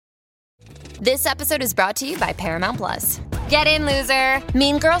This episode is brought to you by Paramount Plus. Get in, loser!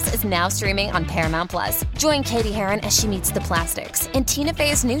 Mean Girls is now streaming on Paramount Plus. Join Katie Heron as she meets the plastics in Tina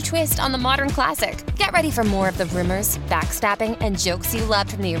Fey's new twist on the modern classic. Get ready for more of the rumors, backstabbing, and jokes you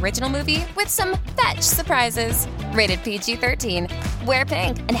loved from the original movie with some fetch surprises. Rated PG-13. Wear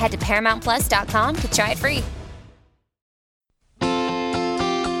pink and head to ParamountPlus.com to try it free.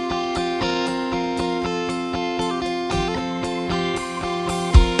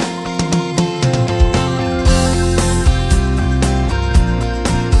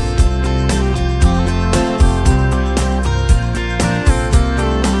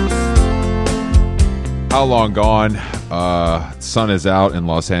 How long gone? Sun is out in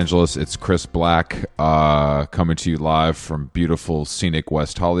Los Angeles. It's Chris Black coming to you live from beautiful, scenic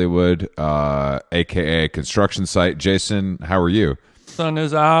West Hollywood, a.k.a. construction site. Jason, how are you? Sun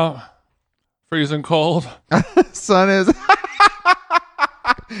is out. Freezing cold. Sun is...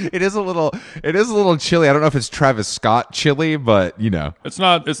 It is a little chilly. I don't know if it's Travis Scott chilly, but, you know. It's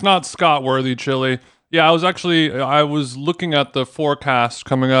not Scott-worthy chilly. Yeah, I was looking at the forecast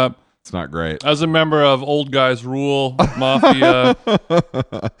coming up. It's not great. As a member of Old Guys Rule Mafia,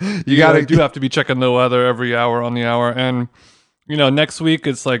 you do have to be checking the weather every hour on the hour. And, you know, next week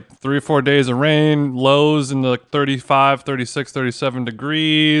it's like 3 or 4 days of rain, lows in the 35, 36, 37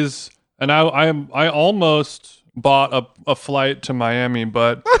 degrees. And I almost bought a flight to Miami,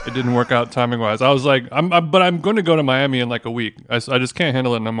 but it didn't work out timing wise. I was like, I'm going to go to Miami in like a week. I just can't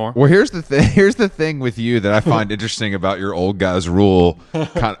handle it no more. Well, here's the thing with you that I find interesting about your Old Guys Rule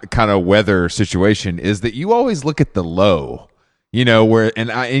kind of weather situation is that you always look at the low, you know,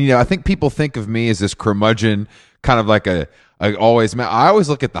 I think people think of me as this curmudgeon, kind of like I always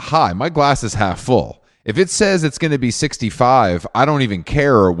look at the high. My glass is half full. If it says it's going to be 65, I don't even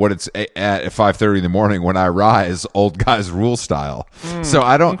care what it's at 5:30 in the morning when I rise, Old Guys Rule style. So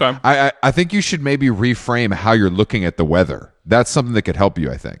I don't. Okay. I think you should maybe reframe how you're looking at the weather. That's something that could help you,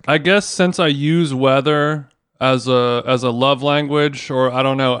 I think. I guess since I use weather as a love language, or I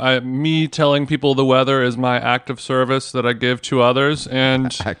don't know, me telling people the weather is my act of service that I give to others. And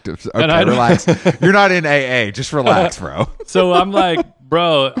okay, relax. You're not in AA. Just relax, bro. So I'm like,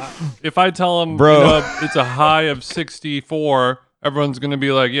 bro, if I tell them, bro, you know, it's a high of 64, everyone's going to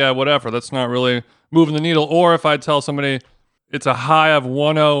be like, yeah, whatever. That's not really moving the needle. Or if I tell somebody it's a high of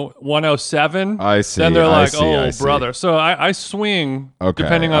 107, I see. Then they're like, brother. So I swing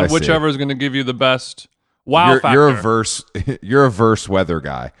depending on whichever is going to give you the best wow factor. You're a verse weather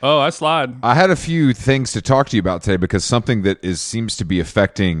guy. Oh, I slide. I had a few things to talk to you about today because something that seems to be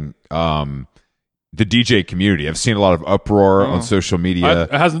affecting the DJ community. I've seen a lot of uproar on social media.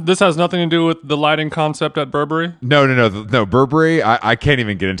 This has nothing to do with the lighting concept at Burberry? No. Burberry, I can't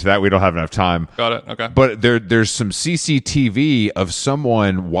even get into that. We don't have enough time. Got it. Okay. But there's some CCTV of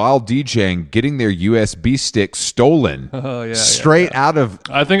someone while DJing getting their USB stick stolen. Oh yeah. Straight out of.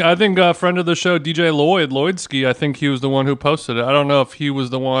 I think a friend of the show, DJ Lloydski. I think he was the one who posted it. I don't know if he was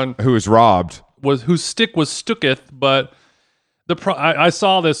the one who was robbed. Whose stick was stooketh, but. I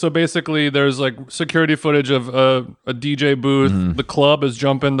saw this. So basically, there's like security footage of a DJ booth. Mm-hmm. The club is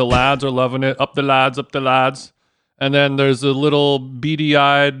jumping. The lads are loving it. Up the lads. And then there's a little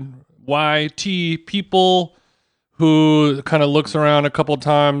beady-eyed YT people who kind of looks around a couple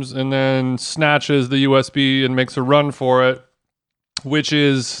times and then snatches the USB and makes a run for it, which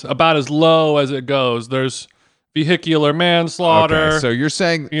is about as low as it goes. There's vehicular manslaughter. Okay, so you're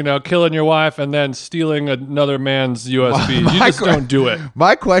saying, killing your wife and then stealing another man's USB. You just don't do it.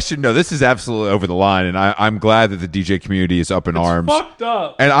 My question, no, this is absolutely over the line, and I'm glad that the DJ community is up in arms. Fucked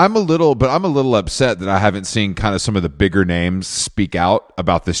up. And I'm a little upset that I haven't seen kind of some of the bigger names speak out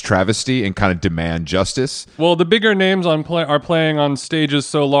about this travesty and kind of demand justice. Well, the bigger names are playing on stages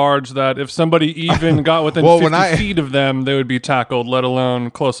so large that if somebody even got within 50 feet of them, they would be tackled, let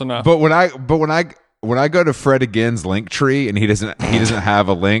alone close enough. But when I go to Fred Again's link tree and he doesn't have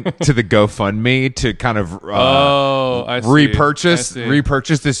a link to the GoFundMe to kind of repurchase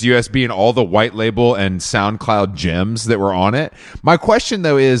this USB and all the white label and SoundCloud gems that were on it. My question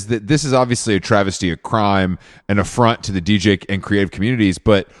though is that this is obviously a travesty, a crime, an affront to the DJ and creative communities,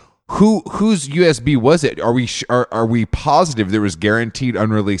 but whose USB was it? Are we positive there was guaranteed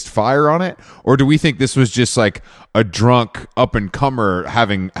unreleased fire on it, or do we think this was just like a drunk up and comer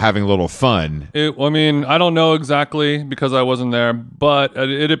having a little fun? I don't know exactly because I wasn't there, but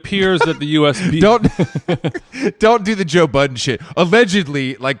it appears that the USB don't do the Joe Budden shit.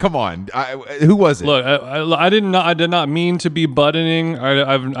 Allegedly, like, come on, who was it? Look, I did not mean to be buttoning.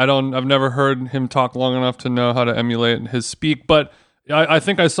 I've never heard him talk long enough to know how to emulate his speak, but. I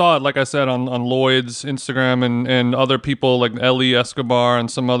think I saw it, like I said, on Lloyd's Instagram and other people like Ellie Escobar and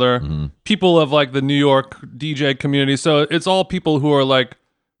some other people of like the New York DJ community. So it's all people who are like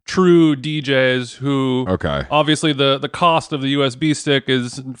true DJs who obviously the cost of the USB stick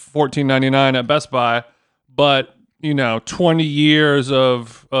is $14.99 at Best Buy, but 20 years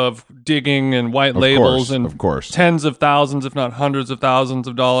of digging and white labels and of course tens of thousands, if not hundreds of thousands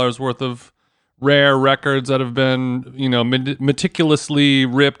of dollars worth of rare records that have been, meticulously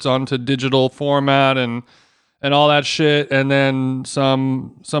ripped onto digital format and all that shit. And then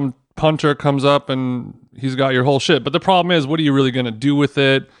some punter comes up and he's got your whole shit. But the problem is, what are you really going to do with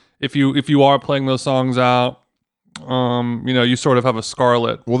it if you are playing those songs out? You sort of have a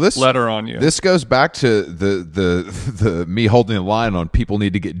scarlet letter on you. This goes back to the me holding the line on people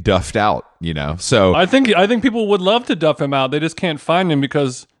need to get duffed out. So I think people would love to duff him out. They just can't find him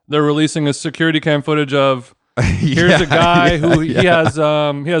because they're releasing a security cam footage of here's a guy who he has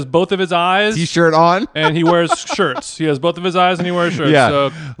both of his eyes t-shirt on and he wears shirts. He has both of his eyes and he wears shirts. Yeah.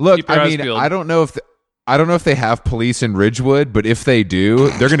 So look, I don't know if they have police in Ridgewood, but if they do,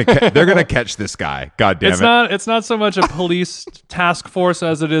 they're gonna catch this guy. God damn it! It's not so much a police task force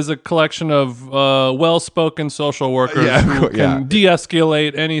as it is a collection of well-spoken social workers who can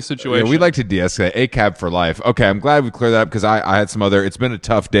de-escalate any situation. Yeah, we like to de-escalate. ACAB for life. Okay, I'm glad we cleared that up because I had some other. It's been a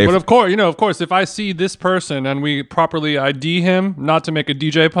tough day. But of course, if I see this person and we properly ID him, not to make a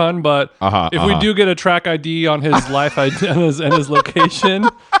DJ pun, but if we do get a track ID on his life ID and his location.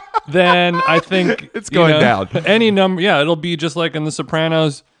 Then I think it's going down. Any number, it'll be just like in The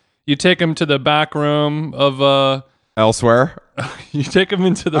Sopranos. You take him to the back room of Elsewhere. You take him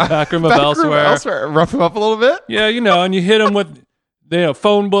into the back room of Elsewhere. Rough him up a little bit. Yeah, and you hit him with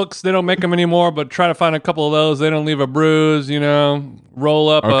phone books. They don't make them anymore, but try to find a couple of those. They don't leave a bruise. Roll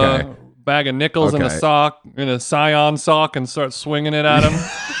up a bag of nickels in a Scion sock, and start swinging it at him.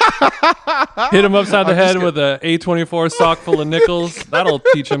 Hit him upside the head with a A24 sock full of nickels. That'll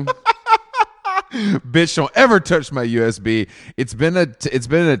teach him. Bitch, don't ever touch my USB. It's been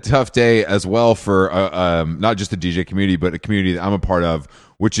a tough day as well for not just the DJ community, but a community that I'm a part of,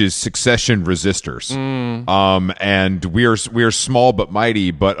 which is Succession resistors. And we are small but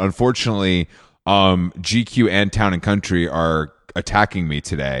mighty. But unfortunately, GQ and Town and Country are attacking me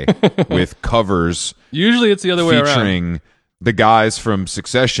today with covers. Usually, it's the other way around. Featuring the guys from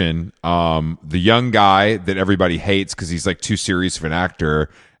Succession, the young guy that everybody hates because he's like too serious of an actor,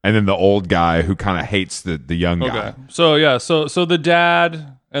 and then the old guy who kind of hates the young guy. So the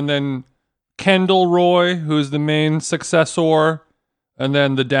dad, and then Kendall Roy, who's the main successor, and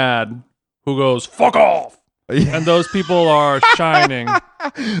then the dad who goes "fuck off," and those people are shining.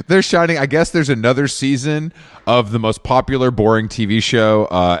 They're shining. I guess there's another season of the most popular, boring TV show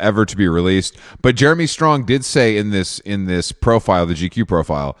ever to be released. But Jeremy Strong did say in this profile, the GQ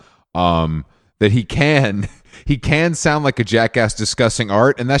profile, that he can sound like a jackass discussing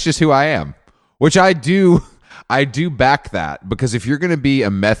art, and that's just who I am. Which I do back that, because if you're going to be a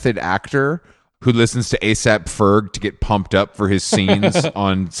method actor who listens to A$AP Ferg to get pumped up for his scenes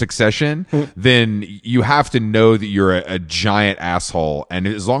on Succession, then you have to know that you're a giant asshole. And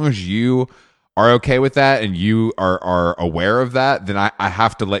as long as you are okay with that and you are aware of that, then I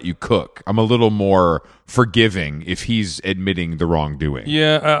have to let you cook. I'm a little more forgiving if he's admitting the wrongdoing.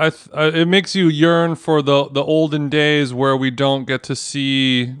 Yeah, it makes you yearn for the olden days where we don't get to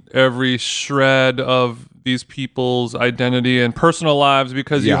see every shred of these people's identity and personal lives,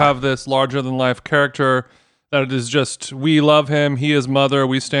 because you have this larger than life character that it is just, we love him, he is mother,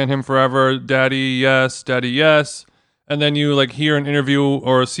 we stand him forever, daddy yes, and then you like hear an interview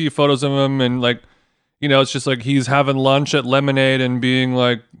or see photos of him, and like, it's just like he's having lunch at Lemonade and being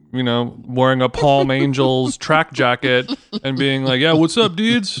like, wearing a Palm Angels track jacket and being like, yeah, what's up,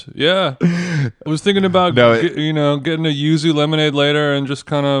 dudes? Yeah, I was thinking about getting a yuzu lemonade later and just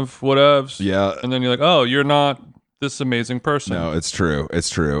kind of whatevs. Yeah, and then you're like, oh, you're not this amazing person. No, it's true.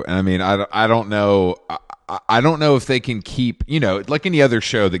 And I mean, I don't know. I don't know if they can keep, like any other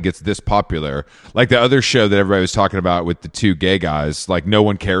show that gets this popular, like the other show that everybody was talking about with the two gay guys, like no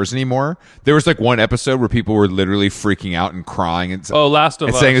one cares anymore. There was like one episode where people were literally freaking out and crying and Last of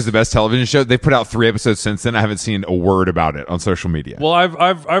Us, saying it's the best television show. They put out 3 episodes since then. I haven't seen a word about it on social media. Well,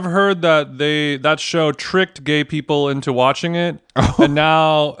 I've heard that that show tricked gay people into watching it, and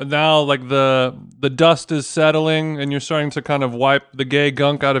now like the dust is settling, and you're starting to kind of wipe the gay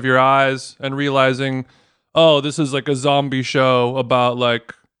gunk out of your eyes and realizing, oh, this is like a zombie show about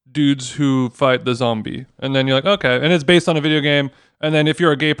like dudes who fight the zombie. And then you're like, okay. And it's based on a video game. And then if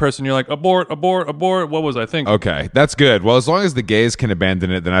you're a gay person, you're like, abort, abort, abort. What was I thinking? Okay, that's good. Well, as long as the gays can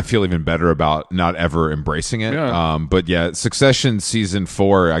abandon it, then I feel even better about not ever embracing it. Yeah. But yeah, Succession season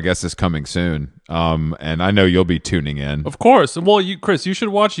 4, I guess, is coming soon. And I know you'll be tuning in. Of course. Well, Chris, you should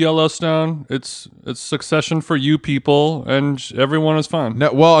watch Yellowstone. It's Succession for you people, and everyone is fine.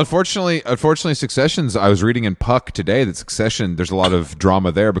 No, well, unfortunately, Succession's. I was reading in Puck today that Succession. There's a lot of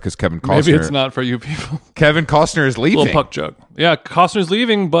drama there because Kevin Costner. Maybe it's not for you people. Kevin Costner is leaving. Little Puck joke. Yeah, Costner's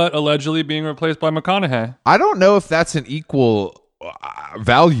leaving, but allegedly being replaced by McConaughey. I don't know if that's an equal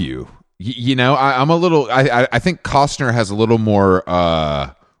value. You know, I'm a little. I think Costner has a little more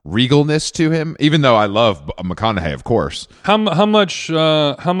regalness to him, even though I love McConaughey, of course. How much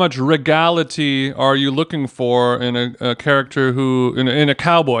regality are you looking for in a character who in a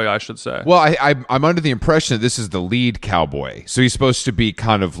cowboy, I should say? Well, I'm under the impression that this is the lead cowboy, so he's supposed to be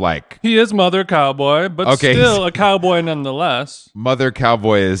kind of like he is Mother Cowboy, but still a cowboy nonetheless. Mother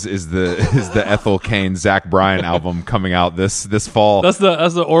Cowboy is the Ethel Cain Zach Bryan album coming out this fall. That's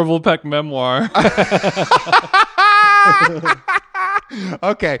the Orville Peck memoir.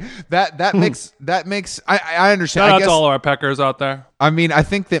 Okay, that makes I understand. Shout out to all our Peckers out there. I mean, I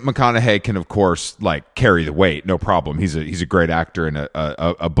think that McConaughey can, of course, like carry the weight, no problem. He's a great actor and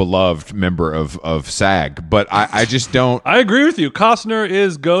a beloved member of SAG. But I just don't. I agree with you. Costner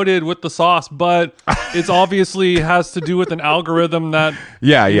is goated with the sauce, but it's obviously has to do with an algorithm that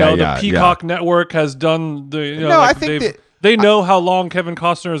the Peacock network has done. I think they know how long Kevin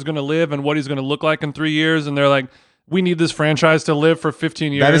Costner is going to live and what he's going to look like in 3 years, and they're like, we need this franchise to live for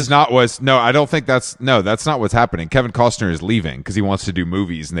 15 years. That is not I don't think that's not what's happening. Kevin Costner is leaving because he wants to do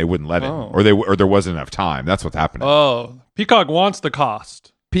movies and they wouldn't let him, or there wasn't enough time. That's what's happening. Oh, Peacock wants the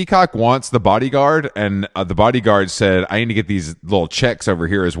cost. Peacock wants the bodyguard, and the bodyguard said, I need to get these little checks over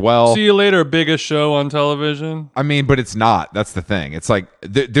here as well. See you later, biggest show on television. I mean, but it's not. That's the thing. It's like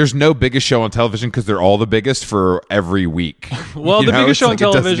there's no biggest show on television because they're all the biggest for every week. Well, the biggest show on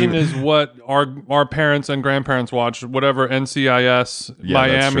television is what our parents and grandparents watch. Whatever NCIS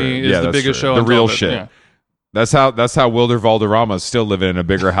Miami is the biggest show on the real television. shit. Yeah. That's how Wilder Valderrama is still living in a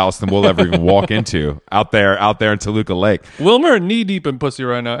bigger house than we'll ever even walk into out there in Toluca Lake. Wilmer knee deep in pussy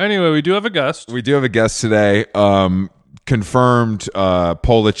right now. Anyway, we do have a guest. We do have a guest today. Confirmed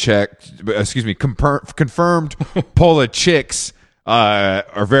Polachek. Excuse me. Confirmed Polacheks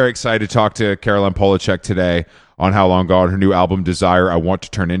are very excited to talk to Caroline Polachek today on How Long Gone. Her new album Desire I Want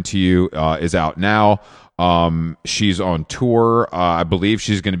to Turn Into You is out now. She's on tour. I believe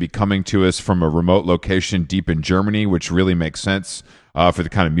she's going to be coming to us from a remote location deep in Germany, which really makes sense for the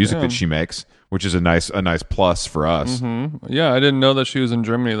kind of music that she makes, which is a nice plus for us. Mm-hmm. Yeah, I didn't know that she was in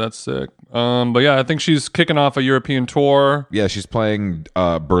Germany. That's sick. But yeah, I think she's kicking off a European tour. Yeah, she's playing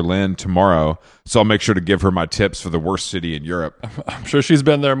Berlin tomorrow, so I'll make sure to give her my tips for the worst city in Europe. I'm sure she's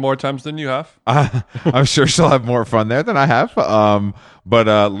been there more times than you have. I'm sure she'll have more fun there than I have.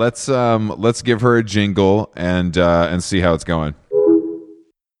 But let's give her a jingle and see how it's going.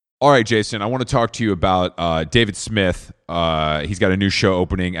 All right, Jason, I want to talk to you about David Smith. He's got a new show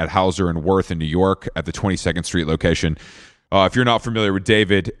opening at Hauser and Wirth in New York at the 22nd Street location. If you're not familiar with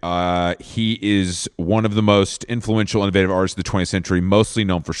David, he is one of the most influential, innovative artists of the 20th century, mostly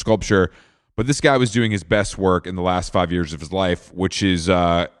known for sculpture. But this guy was doing his best work in the last 5 years of his life, which is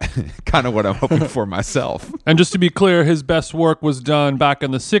kind of what I'm hoping for myself. And just to be clear, his best work was done back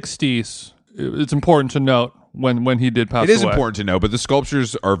in the 60s. It's important to note when he did pass away. It is important to know, but the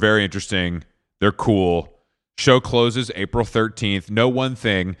sculptures are very interesting. They're cool. Show closes April 13th. Know one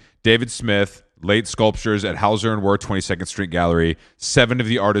thing, David Smith, late sculptures at Hauser and Wirth 22nd Street Gallery, 7 of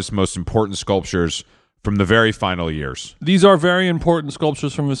the artist's most important sculptures from the very final years. These are very important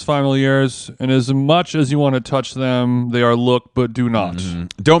sculptures from his final years, and as much as you want to touch them, they are look but do not.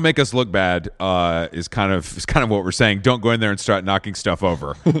 Mm-hmm. Don't make us look bad is kind of what we're saying. Don't go in there and start knocking stuff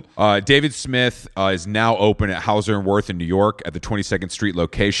over. David Smith is now open at Hauser and Wirth in New York at the 22nd Street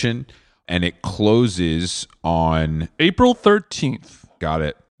location, and it closes on April 13th. Got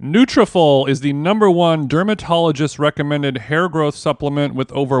it. Nutrafol is the #1 dermatologist-recommended hair growth supplement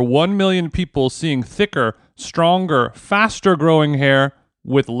with over 1 million people seeing thicker, stronger, faster-growing hair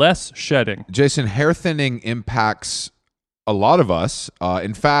with less shedding. Jason, hair thinning impacts a lot of us.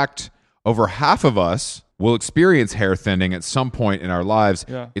 In fact, over half of us will experience hair thinning at some point in our lives.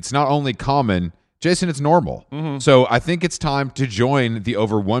 Yeah. It's not only common, Jason, it's normal. Mm-hmm. So I think it's time to join the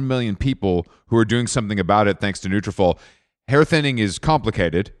over 1 million people who are doing something about it thanks to Nutrafol. Hair thinning is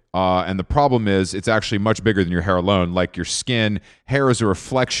complicated, and the problem is it's actually much bigger than your hair alone. Like your skin, hair is a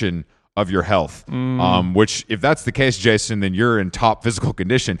reflection of your health, which if that's the case, Jason, then you're in top physical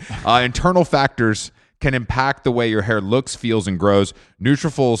condition. Internal factors can impact the way your hair looks, feels, and grows.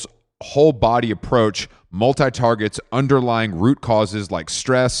 Nutrafol's whole body approach multi-targets underlying root causes like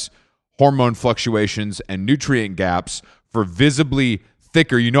stress, hormone fluctuations, and nutrient gaps for visibly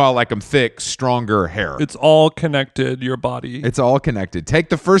thicker, you know I like them thick, stronger hair. It's all connected, your body. It's all connected. Take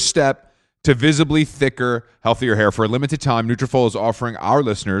the first step to visibly thicker, healthier hair. For a limited time, Nutrafol is offering our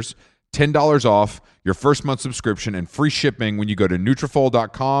listeners $10 off your first month subscription and free shipping when you go to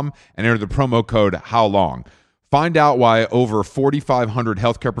Nutrafol.com and enter the promo code HowLong. Find out why over 4,500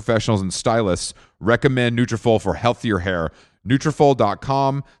 healthcare professionals and stylists recommend Nutrafol for healthier hair.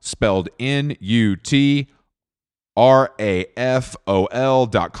 Nutrafol.com, spelled Nutrafol.com,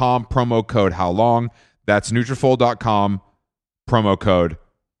 promo code HowLong. That's Nutrafol.com, promo code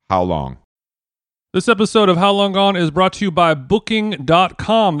HowLong. This episode of How Long Gone is brought to you by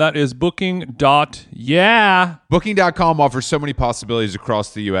Booking.com. That is Booking.yeah. Booking.com offers so many possibilities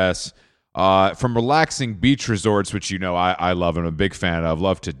across the U.S., from relaxing beach resorts, which you know I love and I'm a big fan of,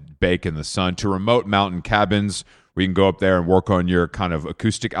 love to bake in the sun, to remote mountain cabins where you can go up there and work on your kind of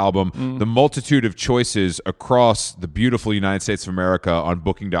acoustic album. The multitude of choices across the beautiful United States of America on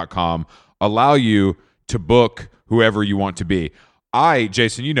Booking.com allow you to book whoever you want to be.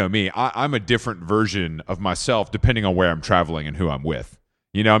 Jason, you know me, I'm a different version of myself depending on where I'm traveling and who I'm with.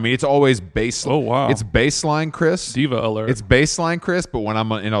 You know, I mean, it's always baseline. Oh, wow. It's baseline, Chris. Diva alert. It's baseline, Chris, but when I'm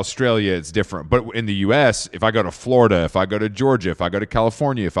in Australia, it's different. But in the U.S., if I go to Florida, if I go to Georgia, if I go to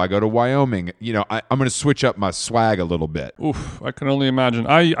California, if I go to Wyoming, you know, I'm going to switch up my swag a little bit. Oof, I can only imagine.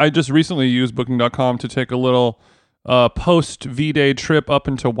 I just recently used Booking.com to take a little post V-Day trip up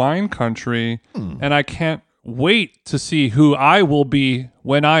into wine country, and I can't wait to see who I will be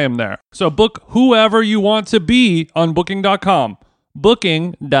when I am there. So book whoever you want to be on Booking.com.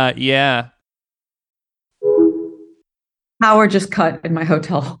 Booking.yeah. Power just cut in my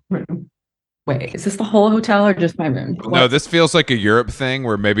hotel room. Wait, is this the whole hotel or just my room? No, this feels like a Europe thing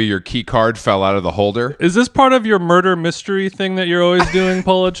where maybe your key card fell out of the holder. Is this part of your murder mystery thing that you're always doing,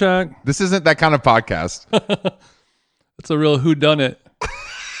 Polachek? This isn't that kind of podcast. It's a real whodunit.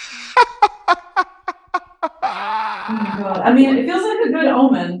 Oh my God. I mean, it feels like a good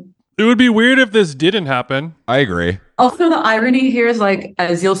omen. It would be weird if this didn't happen. I agree. Also, the irony here is like,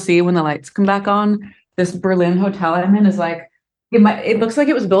 as you'll see when the lights come back on, this Berlin hotel I'm in is like, it looks like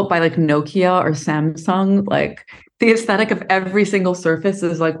it was built by like Nokia or Samsung. Like the aesthetic of every single surface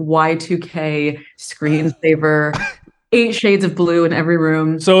is like Y2K screensaver, 8 shades of blue in every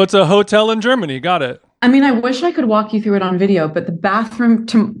room. So it's a hotel in Germany. Got it. I mean, I wish I could walk you through it on video, but the bathroom,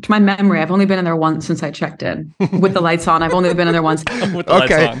 to my memory, I've only been in there once since I checked in with the lights on. I've only been in there once. With the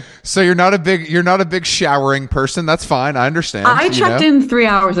lights on. So you're not a big showering person. That's fine. I understand. I checked in 3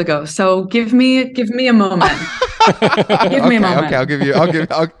 hours ago, so give me a moment. Give me a moment. Okay, I'll give you a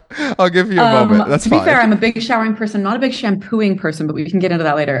moment. That's fine. To be fair, I'm a big showering person, not a big shampooing person, but we can get into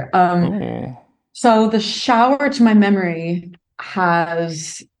that later. So the shower, to my memory,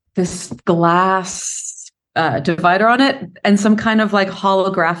 has this glass divider on it, and some kind of like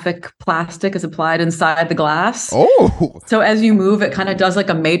holographic plastic is applied inside the glass. Oh, so as you move, it kind of does like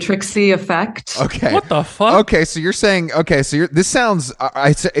a matrixy effect. Okay, what the fuck? Okay, so you're saying this sounds.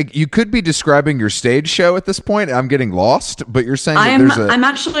 You could be describing your stage show at this point. I'm getting lost, but you're saying I'm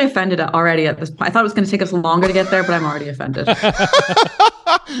actually offended already at this point. I thought it was going to take us longer to get there, but I'm already offended.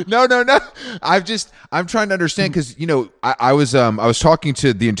 No. I'm trying to understand because I was talking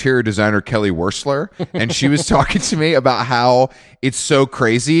to the interior designer Kelly Wursler, and she was talking to me about how it's so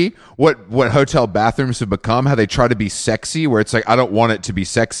crazy what hotel bathrooms have become. How they try to be sexy, where it's like I don't want it to be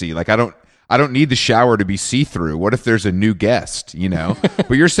sexy. Like I don't need the shower to be see-through. What if there's a new guest?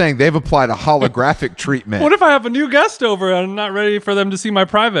 But you're saying they've applied a holographic treatment. What if I have a new guest over and I'm not ready for them to see my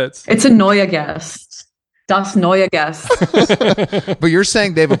privates? It's a neue Guest. Das neue Guest. But you're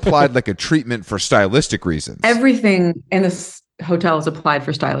saying they've applied like a treatment for stylistic reasons. Everything in this hotel is applied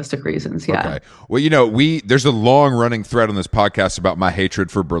for stylistic reasons. Yeah. Okay. Well, there's a long running thread on this podcast about my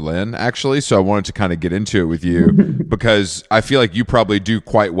hatred for Berlin, actually. So I wanted to kind of get into it with you because I feel like you probably do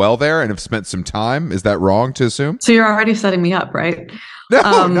quite well there and have spent some time. Is that wrong to assume? So you're already setting me up, right?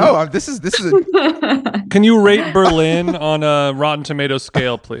 No. This is. Can you rate Berlin on a Rotten Tomatoes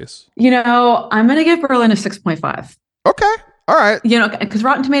scale, please? I'm going to give Berlin a 6.5. Okay. All right. Because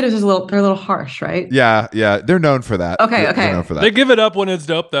Rotten Tomatoes they're a little harsh, right? Yeah. They're known for that. Okay. They're known for that. They give it up when it's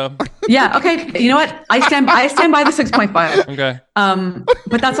dope, though. Yeah. Okay. You know what? I stand by the 6.5. Okay.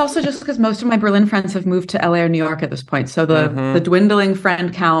 But that's also just because most of my Berlin friends have moved to LA or New York at this point, so the dwindling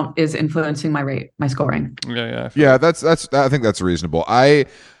friend count is influencing my scoring. Yeah. Yeah. That's. I think that's reasonable. I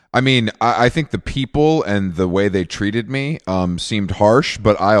think the people and the way they treated me seemed harsh,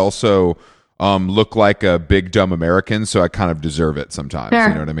 but I also look like a big dumb American, so I kind of deserve it sometimes. Fair.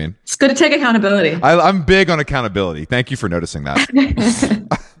 You know what I mean? It's good to take accountability. I'm big on accountability. Thank you for noticing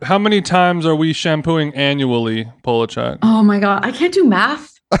that. How many times are we shampooing annually, Polachek? Oh my God. I can't do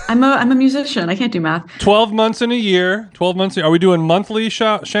math. I'm a musician. I can't do math. 12 months in a year. 12 months. Are we doing monthly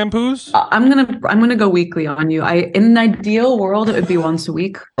shampoos? I'm gonna go weekly on you. In an ideal world, it would be once a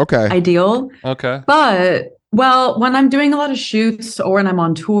week. Okay. Ideal. Okay. But when I'm doing a lot of shoots or when I'm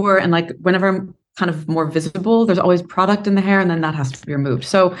on tour and like whenever I'm kind of more visible, there's always product in the hair and then that has to be removed.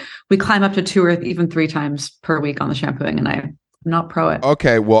 So we climb up to 2 or even 3 times per week on the shampooing, and I'm not pro it.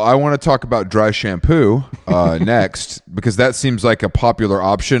 Okay, well, I want to talk about dry shampoo next, because that seems like a popular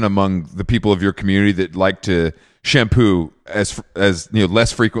option among the people of your community that like to shampoo as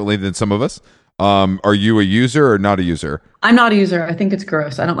less frequently than some of us. Are you a user or not a user? I'm not a user. I think it's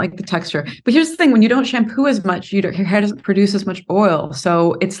gross. I don't like the texture. But here's the thing: when you don't shampoo as much, your hair doesn't produce as much oil.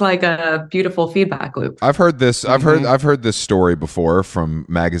 So it's like a beautiful feedback loop. I've heard this. I've heard this story before from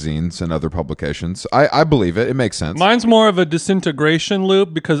magazines and other publications. I believe it. It makes sense. Mine's more of a disintegration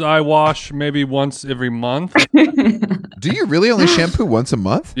loop because I wash maybe once every month. Do you really only shampoo once a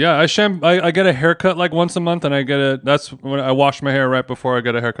month? Yeah, I get a haircut like once a month, and that's when I wash my hair right before I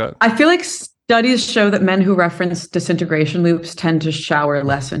get a haircut. I feel like studies show that men who reference disintegration loops tend to shower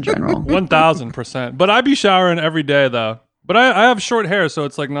less in general. 1000%. But I be showering every day though. But I have short hair, so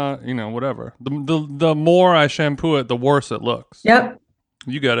it's like not, whatever. The more I shampoo it, the worse it looks. Yep.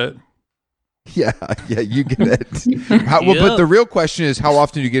 You get it. Yeah, you get it. But the real question is, how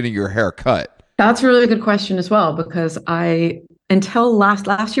often are you getting your hair cut? That's a really good question as well, because until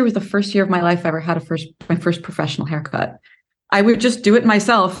last year was the first year of my life I ever had my first professional haircut. I would just do it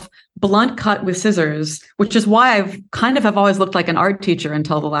myself, blunt cut with scissors, which is why have always looked like an art teacher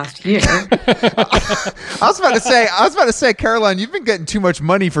until the last year. I was about to say, Caroline, you've been getting too much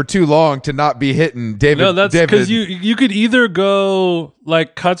money for too long to not be hitting David. No, that's because you could either go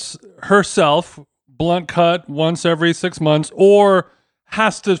like cuts herself, blunt cut once every 6 months, or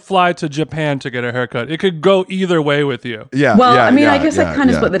has to fly to Japan to get a haircut. It could go either way with you. Yeah. Well, I guess I kind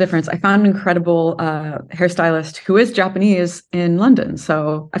of split the difference. I found an incredible hairstylist who is Japanese in London.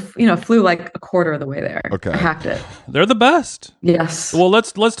 So I flew like a quarter of the way there. Okay. I hacked it. They're the best. Yes. Well,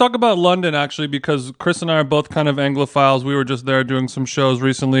 let's talk about London actually, because Chris and I are both kind of Anglophiles. We were just there doing some shows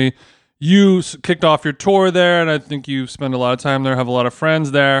recently. You kicked off your tour there, and I think you spend a lot of time there, have a lot of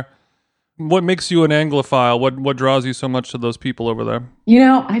friends there. What makes you an Anglophile? What draws you so much to those people over there?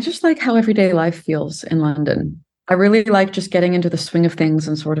 I just like how everyday life feels in London. I really like just getting into the swing of things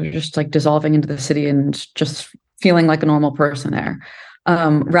and sort of just like dissolving into the city and just feeling like a normal person there,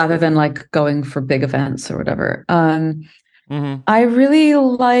 rather than like going for big events or whatever. I really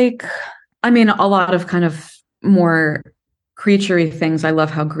like, a lot of kind of more creaturey things. I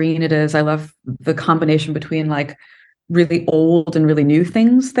love how green it is. I love the combination between like really old and really new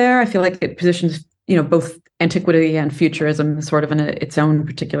things there. I feel like it positions, both antiquity and futurism sort of in its own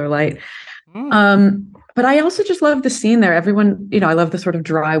particular light. But I also just love the scene there. Everyone, I love the sort of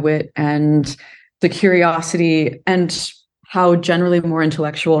dry wit and the curiosity and how generally more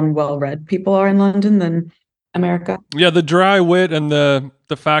intellectual and well-read people are in London than America. Yeah, the dry wit and the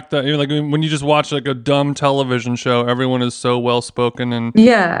fact that like when you just watch like a dumb television show, everyone is so well spoken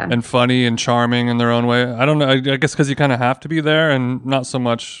and funny and charming in their own way. I don't know. I guess because you kind of have to be there, and not so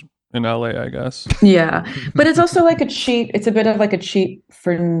much in LA, I guess. Yeah, but it's also like a cheat. It's a bit of like a cheat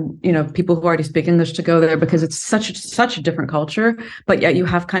for people who already speak English to go there, because it's such a different culture. But yet you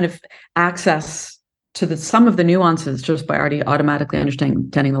have kind of access to some of the nuances just by already automatically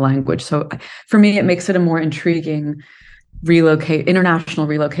understanding the language. So for me, it makes it a more intriguing international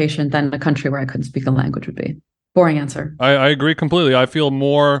relocation than a country where I couldn't speak the language would be. Boring answer. I agree completely. It feels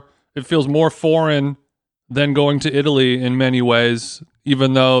more foreign than going to Italy in many ways,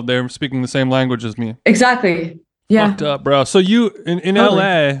 even though they're speaking the same language as me. Exactly. Yeah. Fucked up, bro. So you in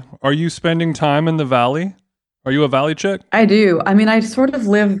Totally. LA, are you spending time in the Valley? Are you a Valley chick? I do. I sort of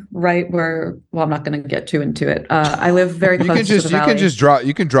live right where. Well, I'm not going to get too into it. I live very close to the valley.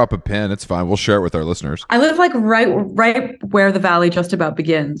 You can drop a pin. It's fine. We'll share it with our listeners. I live like right where the valley just about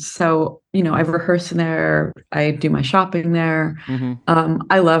begins. So I rehearse in there. I do my shopping there. Mm-hmm.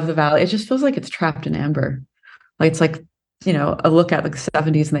 I love the valley. It just feels like it's trapped in amber. Like it's like a look at the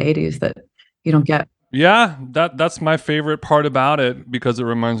 70s and the 80s that you don't get. Yeah, that's my favorite part about it, because it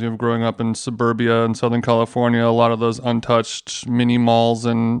reminds me of growing up in suburbia in Southern California, a lot of those untouched mini malls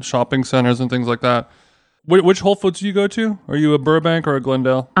and shopping centers and things like that. Which Whole Foods do you go to? Are you a Burbank or a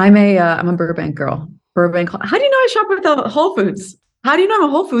Glendale? I'm a Burbank girl. Burbank. How do you know I shop at the Whole Foods? How do you know I'm a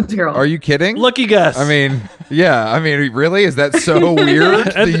Whole Foods girl? Are you kidding? Lucky guess. I mean, yeah. I mean, really? Is that so weird?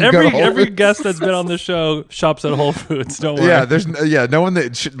 that you go to Whole Every Foods? guest that's been on the show shops at Whole Foods. Don't worry. Yeah, no one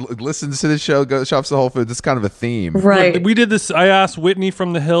that listens to the show shops at Whole Foods. It's kind of a theme. Right. Look, we did this. I asked Whitney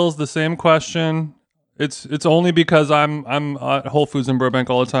from the Hills the same question. It's only because I'm at Whole Foods in Burbank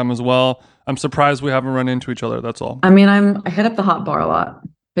all the time as well. I'm surprised we haven't run into each other. That's all. I mean, I hit up the hot bar a lot.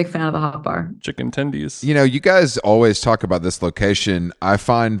 Big fan of the hot bar. Chicken tendies. You know, you guys always talk about this location. I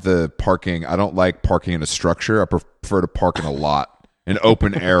find the parking, I don't like parking in a structure. I prefer to park in a lot, in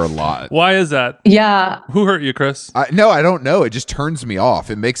open air a lot. Why is that? Yeah. Who hurt you, Chris? No, I don't know. It just turns me off.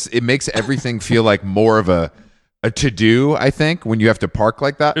 It makes everything feel like more of a to-do, I think, when you have to park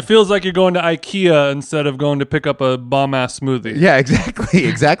like that. It feels like you're going to IKEA instead of going to pick up a bomb-ass smoothie. Yeah,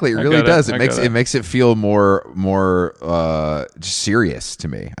 exactly. It really does. It makes it feel more just serious to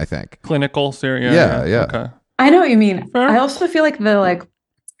me, I think. Clinical, serious. Yeah. Okay. I know what you mean. Fair. I also feel like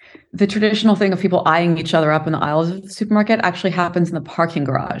the traditional thing of people eyeing each other up in the aisles of the supermarket actually happens in the parking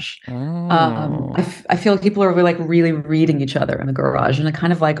garage. Oh. I feel like people are really reading each other in the garage in a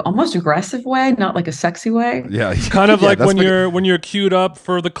kind of like almost aggressive way, not like a sexy way. Yeah. Kind of Yeah, like that's when you're queued up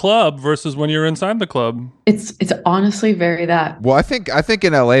for the club versus when you're inside the club. It's honestly very that. Well, I think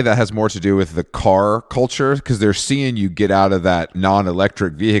in LA that has more to do with the car culture because they're seeing you get out of that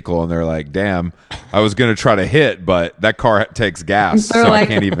non-electric vehicle and they're like, "Damn, I was going to try to hit, but that car takes gas, They're so like, I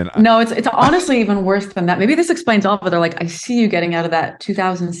can't even." No, it's honestly even worse than that. Maybe this explains all of it. They're like, I see you getting out of that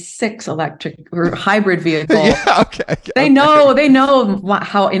 2006 electric or hybrid vehicle. Yeah, okay. They know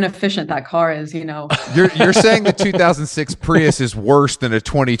how inefficient that car is. You know. You're saying the 2006 Prius is worse than a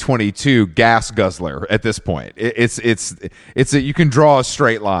 2022 gas guzzler at this point. You can draw a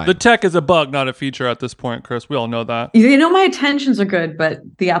straight line. The tech is a bug, not a feature at this point, Chris. We all know that. You know, my intentions are good, but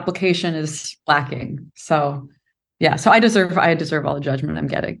the application is lacking. So, yeah. So I deserve all the judgment I'm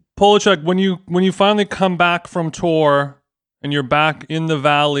getting. Polachek, when you finally come back from tour and you're back in the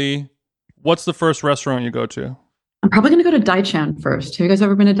valley, what's the first restaurant you go to? I'm probably going to go to Daichan first. Have you guys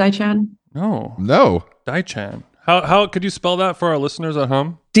ever been to Daichan? No. Daichan. How could you spell that for our listeners at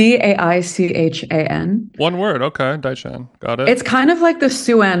home? Daichan. One word. Okay, Daichan. Got it. It's kind of like the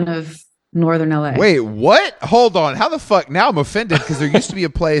Suen of Northern LA. Wait, what? Hold on. How the fuck? Now I'm offended because there used to be a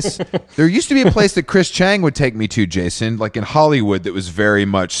place that Chris Chang would take me to, Jason, like in Hollywood, that was very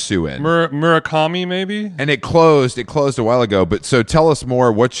much Suin. Murakami, maybe? And it closed a while ago. But so tell us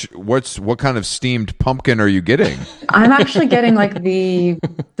more. What kind of steamed pumpkin are you getting? I'm actually getting like the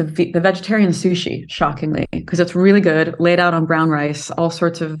vegetarian sushi, shockingly, because it's really good, laid out on brown rice, all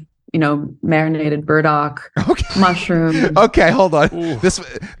sorts of marinated burdock, mushroom. Okay, hold on. Ooh.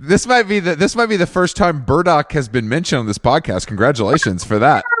 This might be the first time burdock has been mentioned on this podcast. Congratulations for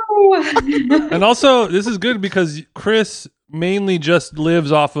that. And also, this is good because Chris mainly just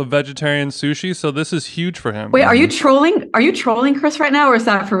lives off of vegetarian sushi, so this is huge for him. Wait, are you trolling? Are you trolling Chris right now, or is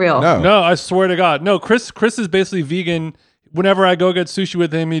that for real? No, I swear to God, no. Chris is basically vegan. Whenever I go get sushi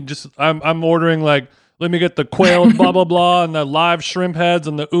with him, I'm ordering like, let me get the quail blah blah blah and the live shrimp heads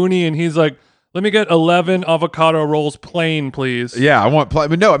and the uni, and he's like, let me get 11 avocado rolls plain, please. Yeah, I want plain.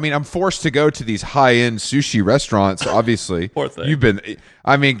 But no, I mean, I'm forced to go to these high-end sushi restaurants, obviously. Poor thing.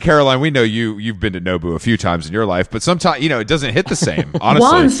 Caroline, we know you've been to Nobu a few times in your life, but sometimes, it doesn't hit the same, honestly.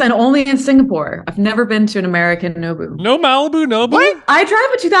 Once, and only in Singapore. I've never been to an American Nobu. No Malibu Nobu? What? I drive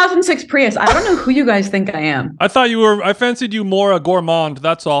a 2006 Prius. I don't know who you guys think I am. I fancied you more a gourmand,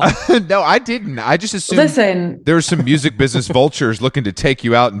 that's all. No, I didn't. I just assumed Listen, there were some music business vultures looking to take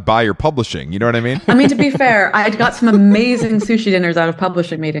you out and buy your publishing. You know what I mean? I mean, to be fair, I got some amazing sushi dinners out of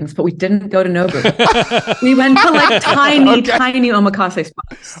publishing meetings, but we didn't go to Nobu. We went to like tiny omakase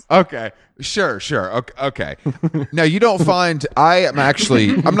spots. Okay. Sure. Okay. Now, you don't find I'm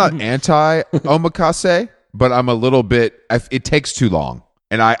not anti omakase, but I'm a little bit, it takes too long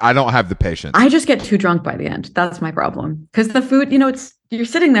and I don't have the patience. I just get too drunk by the end. That's my problem. Because the food, you're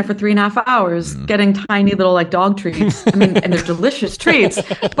sitting there for 3.5 hours getting tiny little like dog treats. I mean, and they're delicious treats,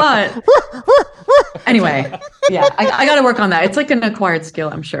 but anyway, yeah, I got to work on that. It's like an acquired skill,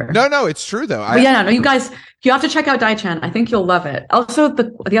 I'm sure. No, it's true though. You guys, you have to check out Daichan. I think you'll love it. Also,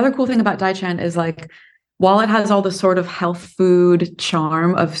 the other cool thing about Daichan is like, while it has all the sort of health food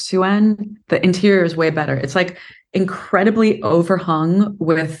charm of Suen, the interior is way better. It's like incredibly overhung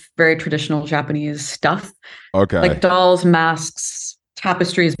with very traditional Japanese stuff. Okay. Like dolls, masks,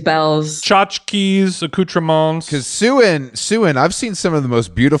 tapestries, bells, tchotchkes, accoutrements. Because Suen, I've seen some of the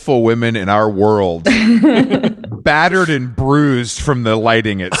most beautiful women in our world battered and bruised from the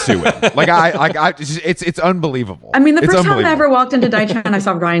lighting at Suin. It's unbelievable. I mean, the It's first time I unbelievable. ever walked into Daichan, I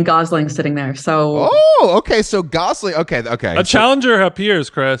saw Ryan Gosling sitting there. So Oh, okay. So Gosling. Okay. A challenger appears,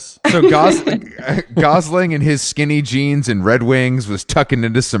 Chris. So Gosling in his skinny jeans and Red Wings was tucking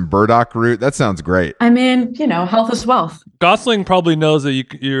into some burdock root. That sounds great. I mean, health is wealth. Gosling probably knows that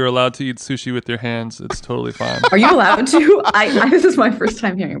you're allowed to eat sushi with your hands. It's totally fine. Are you allowed to? This is my first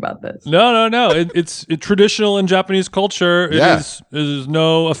time hearing about this. No. It's traditional in Japanese culture. It is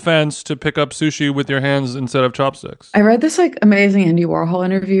no offense to pick up sushi with your hands instead of chopsticks. I read this amazing Andy Warhol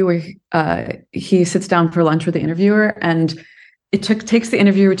interview where he sits down for lunch with the interviewer, and it takes the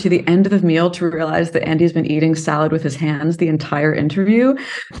interviewer to the end of the meal to realize that Andy's been eating salad with his hands the entire interview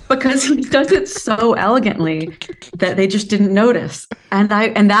because he does it so elegantly that they just didn't notice. And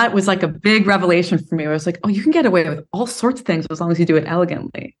that was a big revelation for me. I was like, oh, you can get away with all sorts of things as long as you do it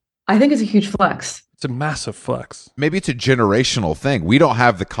elegantly. I think it's a huge flex. It's a massive flex. Maybe it's a generational thing. We don't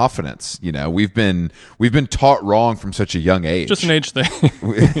have the confidence. We've been taught wrong from such a young age. Just an age thing.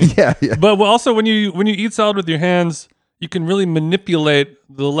 yeah. But also, when you eat salad with your hands, you can really manipulate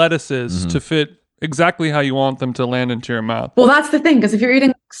the lettuces to fit exactly how you want them to land into your mouth. Well, that's the thing, because if you're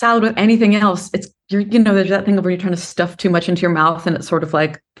eating salad with anything else, there's that thing of where you're trying to stuff too much into your mouth, and it's sort of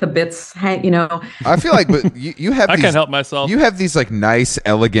like the bits hang. I feel like, but you have. I can't help myself. You have these nice,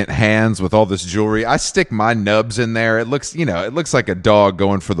 elegant hands with all this jewelry. I stick my nubs in there. It looks like a dog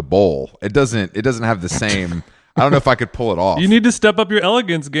going for the bowl. It doesn't have the same. I don't know if I could pull it off. You need to step up your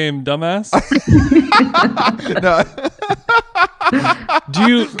elegance game, dumbass. No.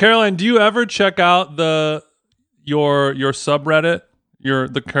 Caroline, do you ever check out your subreddit,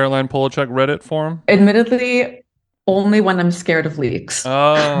 the Caroline Polachek Reddit forum? Admittedly, only when I'm scared of leaks.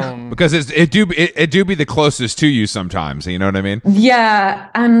 Because it do be the closest to you sometimes. You know what I mean? Yeah,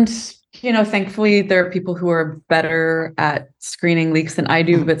 and thankfully there are people who are better at screening leaks than I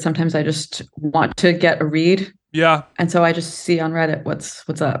do, but sometimes I just want to get a read. Yeah. And so I just see on Reddit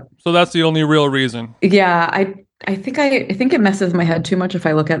what's up. So that's the only real reason. Yeah, I think it messes my head too much if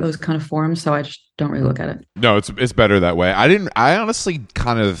I look at those kind of forums, so I just don't really look at it. No, it's better that way. I honestly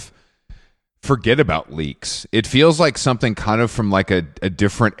kind of forget about leaks. It feels like something kind of from a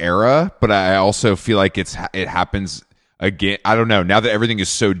different era, but I also feel like it happens again. I don't know. Now that everything is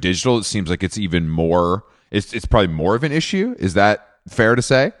so digital, it seems like it's even more. It's probably more of an issue. Is that fair to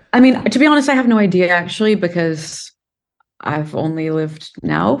say? I mean, to be honest, I have no idea actually, because I've only lived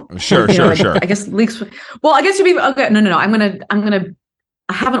now. Sure. I guess leaks. Well, I guess you'd be okay. No.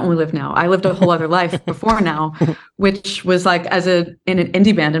 I haven't only lived now. I lived a whole other life before now, which was in an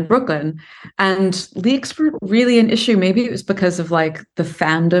indie band in Brooklyn, and leaks were really an issue. Maybe it was because of the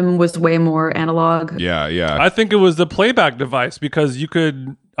fandom was way more analog. Yeah. I think it was the playback device, because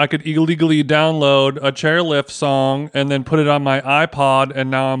I could illegally download a Chairlift song and then put it on my iPod,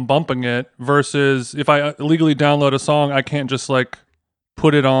 and now I'm bumping it, versus if I illegally download a song, I can't just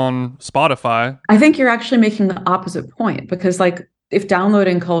put it on Spotify. I think you're actually making the opposite point, because if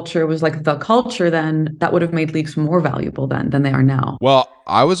downloading culture was the culture, then that would have made leaks more valuable than they are now. Well,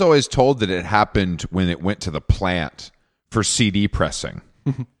 I was always told that it happened when it went to the plant for CD pressing.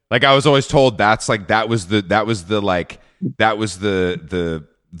 I was always told that was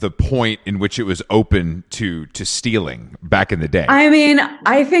the point in which it was open to stealing back in the day. I mean,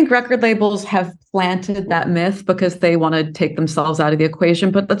 I think record labels have planted that myth because they want to take themselves out of the equation.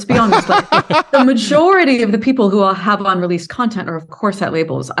 But let's be honest, the majority of the people who have unreleased content are, of course, at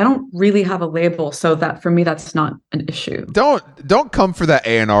labels. I don't really have a label, so that for me, that's not an issue. Don't come for that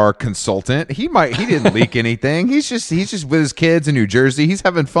A&R consultant. He didn't leak anything. He's just with his kids in New Jersey. He's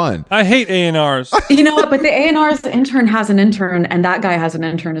having fun. I hate A&Rs. You know what? But the A&R's intern has an intern, and that guy has an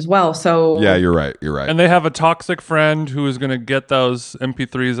intern as well. So yeah, you're right. And they have a toxic friend who is going to get those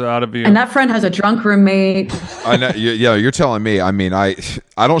MP3s out of you. And that friend has a drunk roommate. I know. Yeah, you're telling me. I mean, I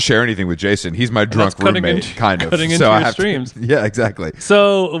don't share anything with Jason. He's my drunk roommate, kind of. Cutting into your streams. Yeah, exactly.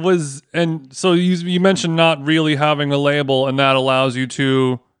 So you mentioned not really having a label, and that allows you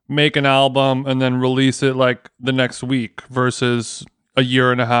to make an album and then release it the next week versus a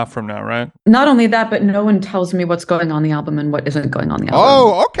year and a half from now, right? Not only that, but no one tells me what's going on the album and what isn't going on the album.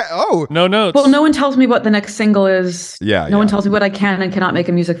 Oh, okay. Oh, no notes. Well, no one tells me what the next single is. Yeah. No one tells me what I can and cannot make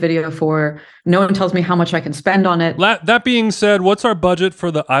a music video for. No one tells me how much I can spend on it. That being said, what's our budget for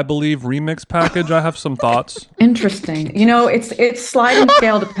the I Believe remix package? I have some thoughts. Interesting. It's sliding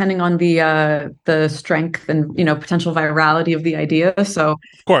scale depending on the strength and potential virality of the idea. So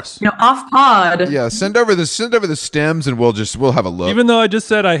of course, off pod. Yeah, send over the stems and we'll have a look. Even though I just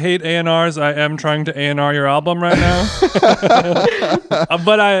said I hate A&Rs, I am trying to A&R your album right now.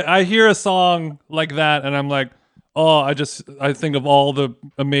 But I hear a song like that and I'm like, I think of all the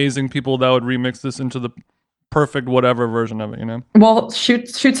amazing people that would remix this into the perfect whatever version of it, you know? Well, shoot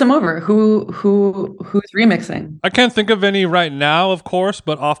some over. Who's remixing? I can't think of any right now, of course,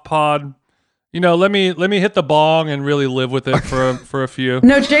 but off pod, let me hit the bong and really live with it for a few.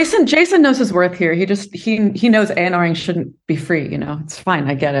 No, Jason knows his worth here. He knows A&Ring shouldn't be free, It's fine.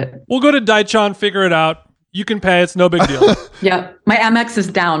 I get it. We'll go to Daichan, figure it out. You can pay. It's no big deal. Yeah. My Amex is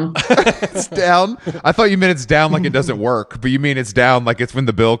down. It's down? I thought you meant it's down like it doesn't work, but you mean it's down like it's when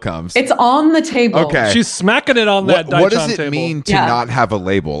the bill comes. It's on the table. Okay. She's smacking it on that Daichan table. What does it mean to not have a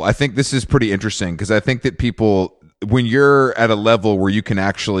label? I think this is pretty interesting because I think that people, when you're at a level where you can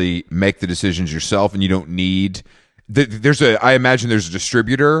actually make the decisions yourself and you don't need... I imagine there's a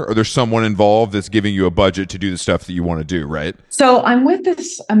distributor or there's someone involved that's giving you a budget to do the stuff that you want to do, right? So I'm with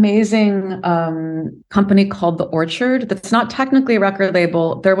this amazing company called The Orchard. That's not technically a record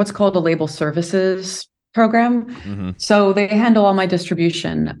label. They're what's called a label services program. Mm-hmm. So they handle all my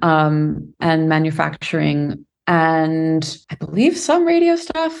distribution and manufacturing and I believe some radio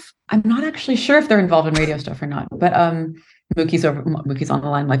stuff. I'm not actually sure if they're involved in radio stuff or not, but Mookie's on the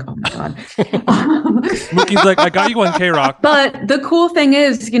line like, oh my God. Mookie's like, I got you on K-Rock. But the cool thing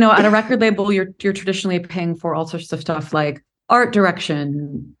is, at a record label, you're traditionally paying for all sorts of stuff like art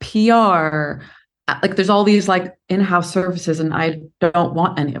direction, PR. Like there's all these like in-house services and I don't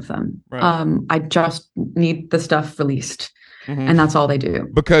want any of them. Right. I just need the stuff released. Mm-hmm. And that's all they do.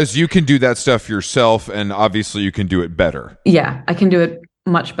 Because you can do that stuff yourself and obviously you can do it better. Yeah, I can do it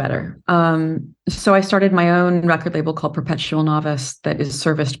much better. So I started my own record label called Perpetual Novice that is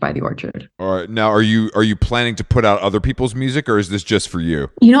serviced by The Orchard. All right. Now, are you planning to put out other people's music or is this just for you?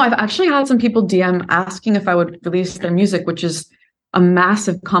 I've actually had some people DM asking if I would release their music, which is a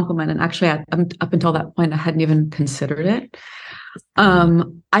massive compliment. And actually, up until that point, I hadn't even considered it.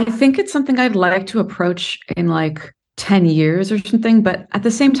 I think it's something I'd like to approach in like 10 years or something. But at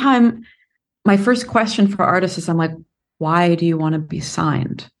the same time, my first question for artists is I'm like, why do you want to be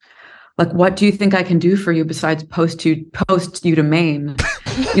signed? Like, what do you think I can do for you besides post you to Maine?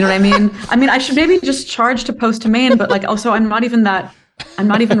 You know what I mean? I should maybe just charge to post to Maine, but like, also, I'm not even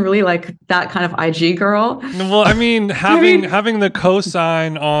really like that kind of IG girl. Well, having the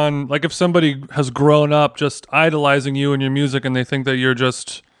cosign on, like if somebody has grown up just idolizing you and your music and they think that you're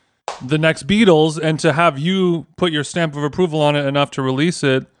just the next Beatles, and to have you put your stamp of approval on it enough to release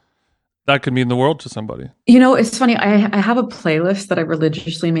it, that could mean the world to somebody. It's funny. I have a playlist that I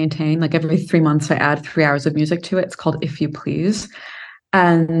religiously maintain. Like every 3 months, I add 3 hours of music to it. It's called If You Please.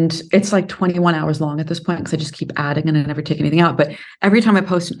 And it's like 21 hours long at this point because I just keep adding and I never take anything out. But every time I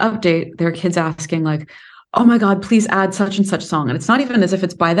post an update, there are kids asking like, oh my God, please add such and such song. And it's not even as if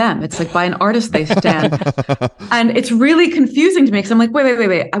it's by them. It's like by an artist they stand. And it's really confusing to me because I'm like,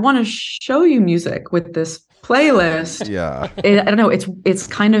 wait. I want to show you music with this playlist. Yeah. I don't know. It's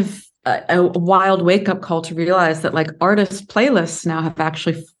kind of a wild wake-up call to realize that like artist playlists now have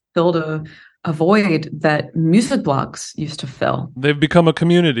actually filled a void that music blogs used to fill. They've become a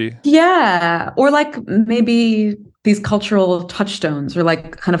community. Yeah. Or like maybe these cultural touchstones or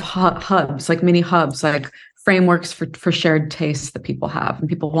like kind of hubs, like mini hubs, like frameworks for shared tastes that people have and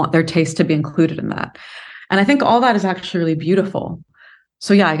people want their taste to be included in that. And I think all that is actually really beautiful.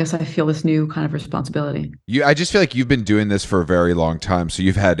 So yeah, I guess I feel this new kind of responsibility. I just feel like you've been doing this for a very long time, so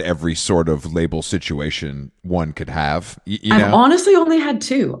you've had every sort of label situation one could have. I've honestly only had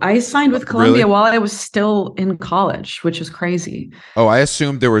 2. I signed with Columbia Really? while I was still in college, which is crazy. Oh, I just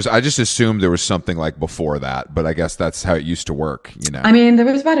assumed there was something like before that, but I guess that's how it used to work, There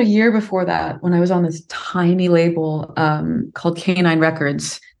was about a year before that when I was on this tiny label called K9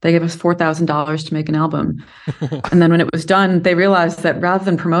 Records. They gave us $4,000 to make an album. And then when it was done, they realized that rather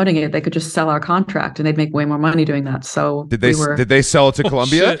than promoting it, they could just sell our contract and they'd make way more money doing that. So did they sell it to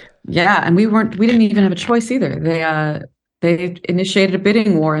Columbia? Yeah. And we didn't even have a choice either. They initiated a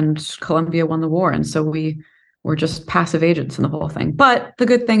bidding war and Columbia won the war. And so we were just passive agents in the whole thing. But the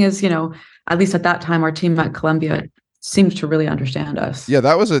good thing is, at least at that time, our team at Columbia seems to really understand us. Yeah,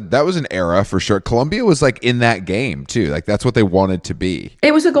 that was an era for sure. Columbia was like in that game too. Like that's what they wanted to be.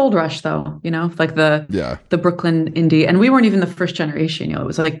 It was a gold rush though, like the Brooklyn indie. And we weren't even the first generation, it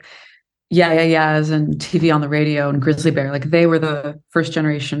was like Yeahs and TV on the radio and Grizzly Bear. Like they were the first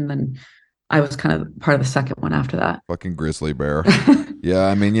generation and I was kind of part of the second one after that. Fucking Grizzly Bear.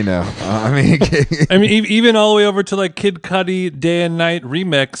 Yeah, even all the way over to like Kid Cudi Day and Night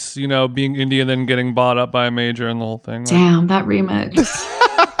remix, being indie and then getting bought up by a major and the whole thing. Damn, that remix.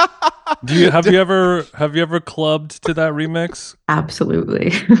 Have you ever clubbed to that remix?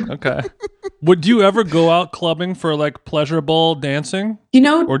 Absolutely. Okay. Would you ever go out clubbing for like pleasurable dancing?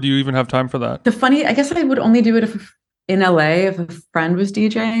 Or do you even have time for that? I guess I would only do it if in LA if a friend was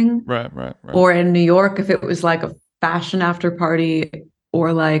DJing. Right. Or in New York if it was like a fashion after party,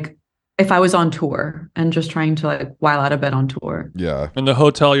 or like if I was on tour and just trying to like while out a bit on tour. Yeah. And the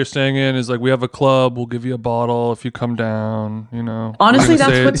hotel you're staying in is like, we have a club, we'll give you a bottle if you come down, Honestly,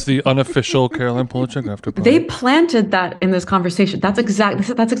 that's what it's the unofficial Caroline Polachek after party. they planted that in this conversation. That's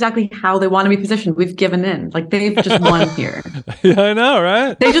exactly how they want to be positioned. We've given in. Like they've just won here. Yeah, I know,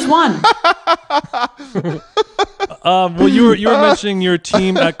 right? They just won. Well, you were mentioning your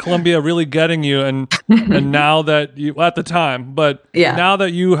team at Columbia really getting you, and now that you at the time, but now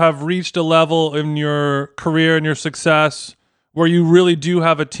that you have reached a level in your career and your success where you really do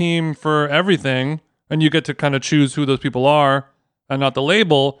have a team for everything, and you get to kind of choose who those people are and not the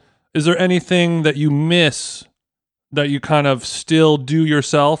label. Is there anything that you miss that you kind of still do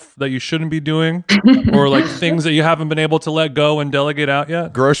yourself that you shouldn't be doing, or like things that you haven't been able to let go and delegate out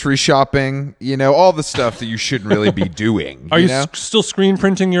yet? Grocery shopping, all the stuff that you shouldn't really be doing. Are you still screen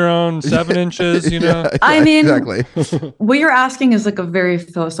printing your own 7 inches? I mean, exactly. What you're asking is like a very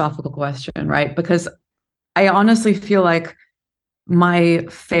philosophical question, right? Because I honestly feel like my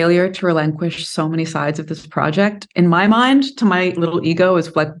failure to relinquish so many sides of this project, in my mind, to my little ego,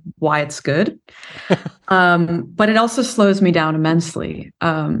 is like why it's good. But it also slows me down immensely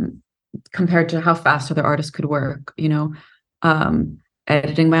compared to how fast other artists could work.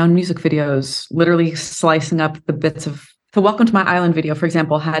 Editing my own music videos, literally slicing up the bits of the Welcome to My Island video, for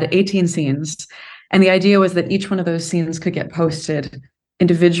example, had 18 scenes, and the idea was that each one of those scenes could get posted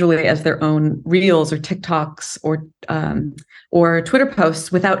individually as their own reels or TikToks or Twitter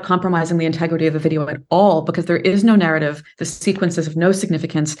posts without compromising the integrity of the video at all, because there is no narrative, the sequences have no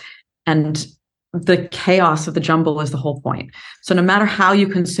significance, and the chaos of the jumble is the whole point. So no matter how you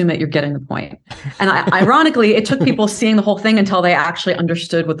consume it, you're getting the point. And ironically, it took people seeing the whole thing until they actually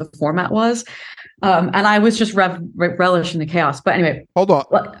understood what the format was. And I was just relishing the chaos. But anyway. Hold on.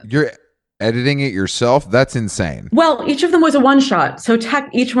 You're editing it yourself? That's insane. Well, each of them was a one shot. So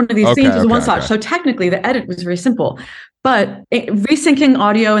each one of these scenes was a one shot. So technically the edit was very simple. But resyncing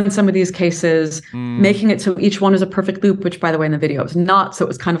audio in some of these cases, making it so each one is a perfect loop, which by the way in the video was not. So it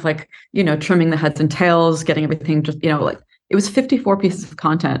was kind of like, trimming the heads and tails, getting everything just, like it was 54 pieces of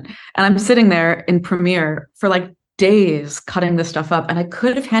content. And I'm sitting there in Premiere for like days cutting this stuff up. And I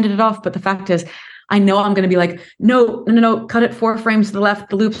could have handed it off. But the fact is, I know I'm going to be like, no, cut it 4 frames to the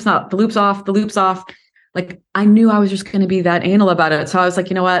left. The loop's not, the loop's off, the loop's off. Like I knew I was just going to be that anal about it. So I was like,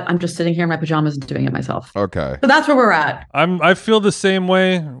 you know what? I'm just sitting here in my pajamas and doing it myself. Okay. So that's where we're at. I feel the same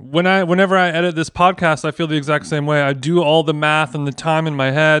way. Whenever I edit this podcast, I feel the exact same way. I do all the math and the time in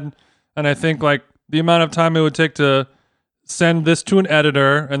my head. And I think like the amount of time it would take to send this to an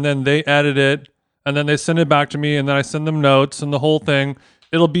editor and then they edit it and then they send it back to me and then I send them notes and the whole thing.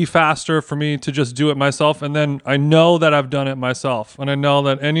 It'll be faster for me to just do it myself. And then I know that I've done it myself. And I know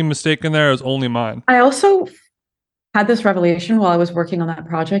that any mistake in there is only mine. I also had this revelation while I was working on that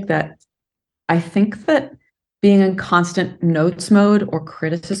project that I think that being in constant notes mode or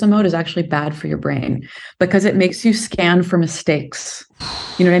criticism mode is actually bad for your brain because it makes you scan for mistakes.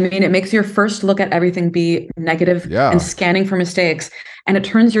 You know what I mean? It makes your first look at everything be negative and scanning for mistakes. And it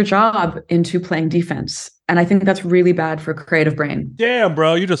turns your job into playing defense. And I think that's really bad for a creative brain. Damn,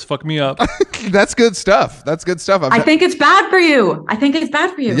 bro, you just fucked me up. That's good stuff. I think it's bad for you.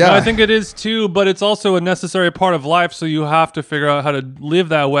 Yeah, no, I think it is too, but it's also a necessary part of life. So you have to figure out how to live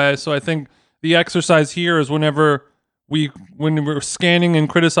that way. So I think the exercise here is when we're scanning and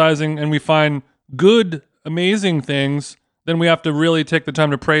criticizing and we find good, amazing things, then we have to really take the time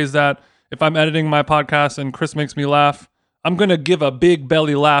to praise that. If I'm editing my podcast and Chris makes me laugh, I'm going to give a big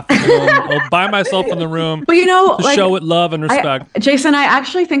belly laugh. I'll by myself in the room but to show it love and respect. Jason, I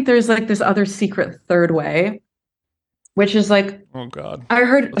actually think there's like this other secret third way, which is like, oh God, I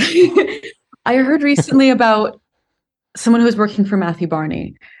heard recently about someone who was working for Matthew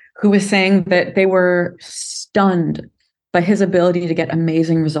Barney, who was saying that they were stunned by his ability to get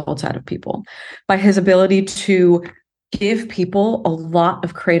amazing results out of people, by his ability to give people a lot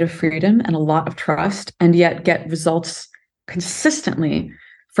of creative freedom and a lot of trust, and yet get results consistently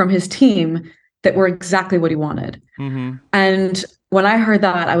from his team that were exactly what he wanted. Mm-hmm. And when I heard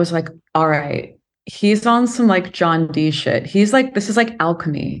that, I was like, all right, he's on some like John D shit. He's like, this is like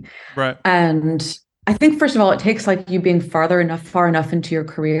alchemy. Right. And I think, first of all, it takes like you being far enough into your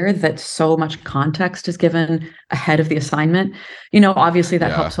career that so much context is given ahead of the assignment. Obviously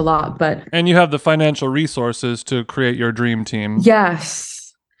that helps a lot, and you have the financial resources to create your dream team.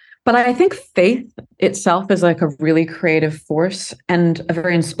 Yes. But I think faith itself is like a really creative force and a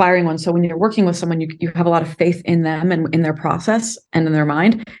very inspiring one. So when you're working with someone, you have a lot of faith in them and in their process and in their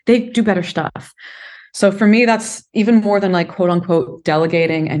mind, they do better stuff. So for me, that's even more than like quote unquote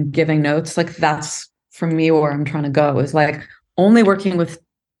delegating and giving notes. Like that's for me where I'm trying to go is like only working with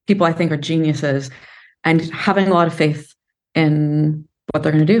people I think are geniuses and having a lot of faith in what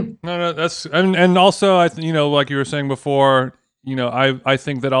they're going to do. No, that's and also like you were saying before, I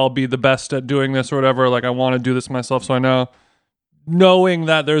think that I'll be the best at doing this or whatever. Like I want to do this myself, so I know. Knowing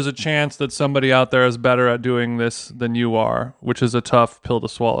that there's a chance that somebody out there is better at doing this than you are, which is a tough pill to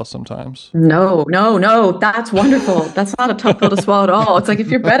swallow sometimes. No, that's wonderful. That's not a tough pill to swallow at all. It's like, if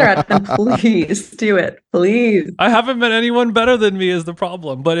you're better at it, then please do it. Please. I haven't met anyone better than me is the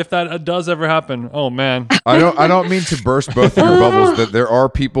problem. But if that does ever happen, oh man. I don't mean to burst both of your bubbles, that there are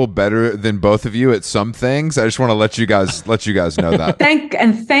people better than both of you at some things. I just want to let you guys know that.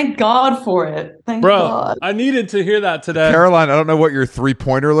 Thank God for it. Thank God. I needed to hear that today. Caroline, I don't know what your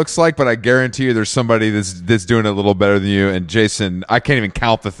 3-pointer looks like, but I guarantee you there's somebody that's doing it a little better than you. And Jason, I can't even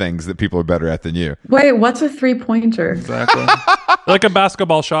count the things that people are better at than you. Wait, what's a 3-pointer? Exactly. Like a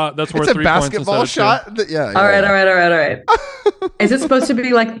basketball shot. That's worth 3 points. It's a basketball shot? Yeah. All right. Is it supposed to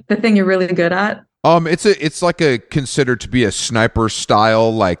be like the thing you're really good at? It's like considered to be a sniper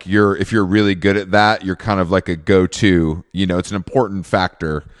style. Like if you're really good at that, you're kind of like a go-to. It's an important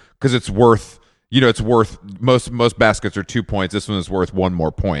factor because it's worth. Most baskets are 2 points. This one is worth 1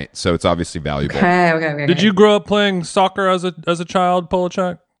 more point, so it's obviously valuable. Okay. Did you grow up playing soccer as a child,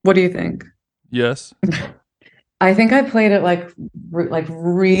 Polachek? What do you think? Yes. I think I played it like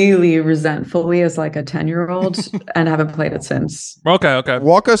really resentfully as like a 10-year-old and haven't played it since. Okay.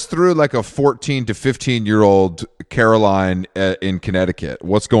 Walk us through like a 14 to 15-year-old Caroline in Connecticut.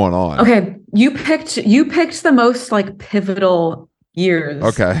 What's going on? Okay, you picked the most like pivotal years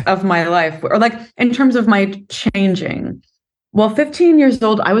of my life, or like in terms of my changing. Well, 15 years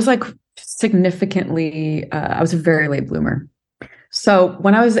old, I was like significantly, I was a very late bloomer. So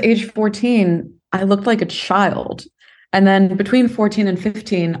when I was age 14, I looked like a child. And then between 14 and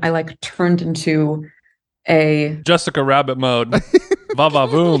 15, I like turned into a Jessica Rabbit mode. Va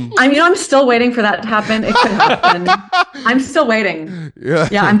boom. I'm still waiting for that to happen. It could happen. I'm still waiting. Yeah.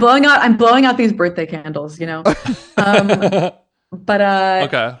 I'm blowing out these birthday candles, But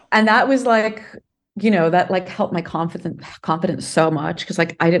okay. And that was like, that like helped my confidence so much because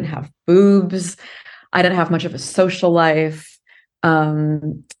like I didn't have boobs, I didn't have much of a social life,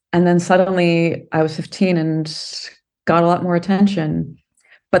 and then suddenly I was 15 and got a lot more attention.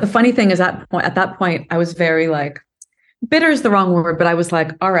 But the funny thing is at that point I was very like, bitter is the wrong word, but I was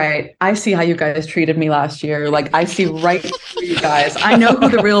like, all right, I see how you guys treated me last year. Like I see right through you guys. I know who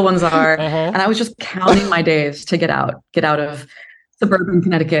the real ones are. And I was just counting my days to get out of suburban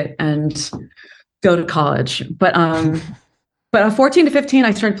Connecticut and go to college. But 14 to 15,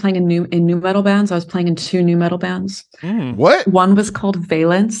 I started playing in new metal bands. I was playing in 2 new metal bands. What? One was called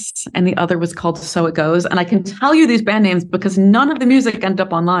Valence and the other was called So It Goes. And I can tell you these band names because none of the music ended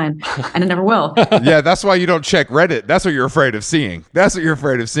up online and it never will. Yeah, that's why you don't check Reddit. That's what you're afraid of seeing.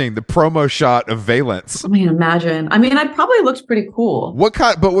 The promo shot of Valence. I mean, imagine. I probably looked pretty cool. What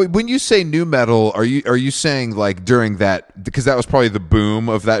kind? But when you say new metal, are you saying like during that, because that was probably the boom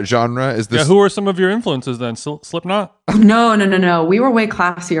of that genre? Is this? Yeah, who are some of your influences then? Slipknot? No. We were way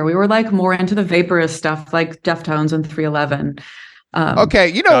classier. We were like more into the vaporous stuff, like Deftones and 311. Okay,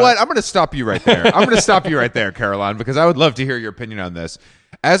 you know what? I'm going to stop you right there. Caroline, because I would love to hear your opinion on this.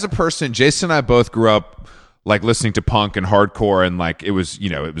 As a person, Jason and I both grew up like listening to punk and hardcore, and like it was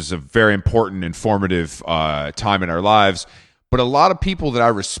a very important, informative time in our lives. But a lot of people that I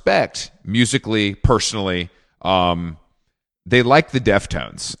respect musically, personally, they like the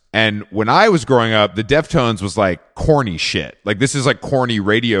Deftones. And when I was growing up, the Deftones was like corny shit. Like this is like corny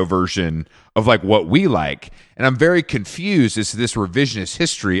radio version of like what we like. And I'm very confused as to this revisionist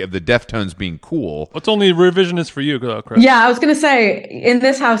history of the Deftones being cool. What's only revisionist for you, Chris? Yeah, I was going to say in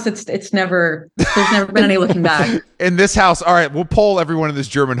this house, there's never been any looking back. In this house, all right, we'll poll everyone in this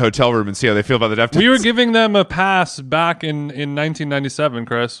German hotel room and see how they feel about the Deftones. We were giving them a pass back in 1997,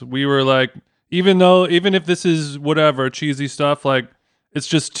 Chris. We were like, even if this is whatever cheesy stuff, like it's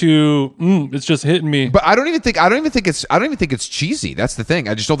just too it's just hitting me. But I don't even think it's cheesy. That's the thing.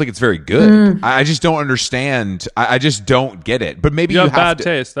 I just don't think it's very good. I just don't understand. I just don't get it. But maybe you have bad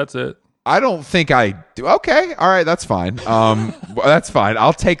taste. That's it. I don't think I do. Okay, all right, that's fine. That's fine.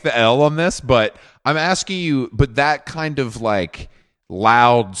 I'll take the L on this. But I'm asking you. But that kind of like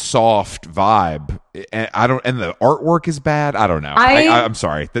loud, soft vibe. and I don't, and the artwork is bad. I don't know. I'm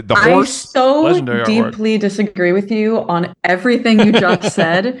sorry. The I horse. so Legendary artwork. deeply disagree with you on everything you just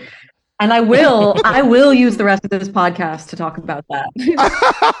said. And I will use the rest of this podcast to talk about that.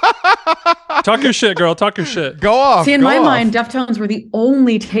 Talk your shit, girl. Talk your shit. Go off. See, in go my off. mind, Deftones were the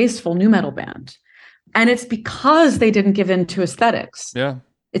only tasteful nu metal band. And it's because they didn't give in to aesthetics. Yeah.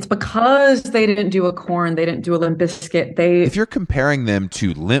 It's because they didn't do a Korn, they didn't do a Limp Bizkit. If you're comparing them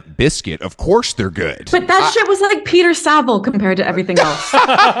to Limp Bizkit, of course they're good. But that shit was like Peter Saville compared to everything else. So,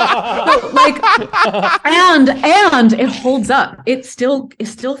 like, and it holds up. It still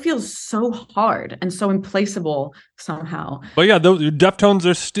feels so hard and so implaceable somehow. But yeah, the Deftones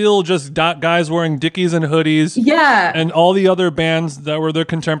are still just guys wearing Dickies and hoodies. Yeah. And all the other bands that were their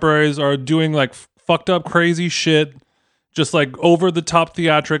contemporaries are doing like fucked up crazy shit. Just like over the top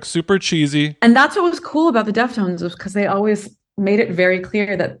theatrics, super cheesy. And that's what was cool about the Deftones, was because they always made it very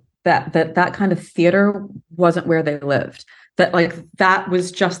clear that kind of theater wasn't where they lived. That like that was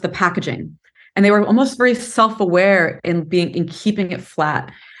just the packaging. And they were almost very self-aware in keeping it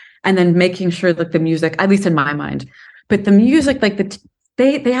flat and then making sure that the music, at least in my mind, but the music, like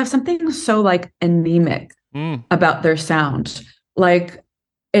they have something so like anemic about their sound. Like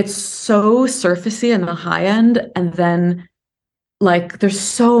it's so surfacey in the high end, and then like there's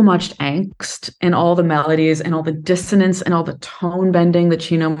so much angst in all the melodies and all the dissonance and all the tone bending that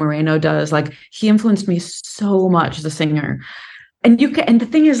Chino Moreno does. Like he influenced me so much as a singer. And the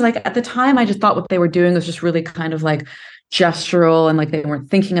thing is, like at the time I just thought what they were doing was just really kind of like gestural and like they weren't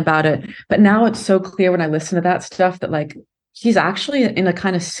thinking about it. But now it's so clear when I listen to that stuff that like he's actually in a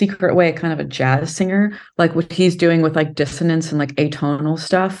kind of secret way, kind of a jazz singer, like what he's doing with like dissonance and like atonal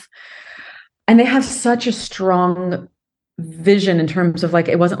stuff. And they have such a strong vision in terms of like,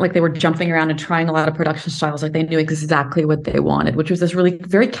 it wasn't like they were jumping around and trying a lot of production styles. Like they knew exactly what they wanted, which was this really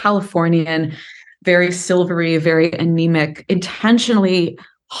very Californian, very silvery, very anemic, intentionally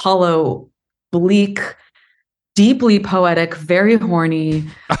hollow, bleak, deeply poetic, very horny.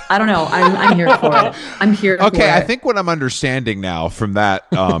 I don't know. I'm here for it. I'm here for it. Okay, I think what I'm understanding now from that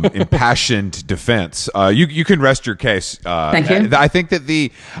impassioned defense, you can rest your case. Thank you.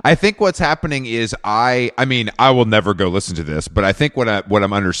 I think what's happening is I mean, I will never go listen to this, but I think what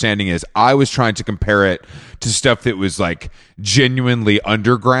I'm understanding is I was trying to compare it to stuff that was like genuinely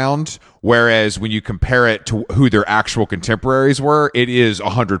underground, whereas when you compare it to who their actual contemporaries were, it is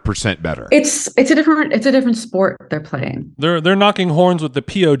 100% better. It's a different sport they're playing. They're knocking horns with the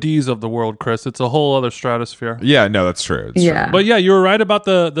PODs of the world, Chris. It's a whole other stratosphere. Yeah, no, that's true. It's yeah. true. But yeah, you were right about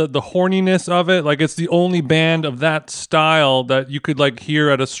the horniness of it. Like it's the only band of that style that you could like hear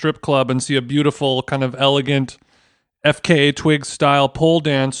at a strip club and see a beautiful kind of elegant FKA Twigs style pole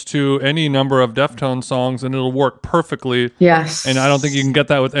dance to any number of Deftones songs, and it'll work perfectly. Yes. And I don't think you can get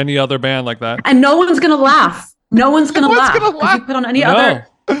that with any other band like that. And no one's gonna laugh. No one's gonna laugh. Gonna laugh. You put on any other,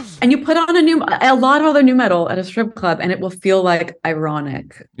 and you put on a lot of other nu metal at a strip club, and it will feel like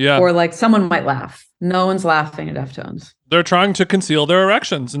ironic. Yeah. Or like someone might laugh. No one's laughing at Deftones. They're trying to conceal their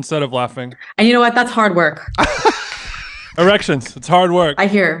erections instead of laughing. And you know what? That's hard work. Erections. It's hard work. I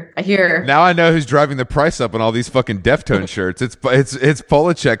hear. Now I know who's driving the price up on all these fucking Deftone shirts. It's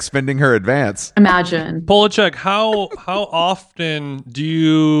Polachek spending her advance. Imagine. Polachek, how often do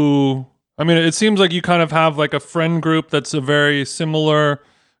you... I mean, it seems like you kind of have like a friend group that's a very similar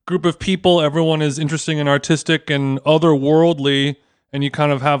group of people. Everyone is interesting and artistic and otherworldly, and you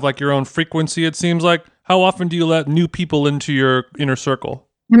kind of have like your own frequency, it seems like. How often do you let new people into your inner circle?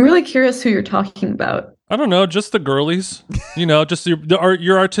 I'm really curious who you're talking about. I don't know, just the girlies. You know, just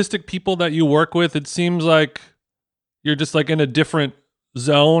your artistic people that you work with. It seems like you're just like in a different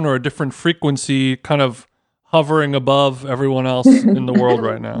zone or a different frequency, kind of hovering above everyone else in the world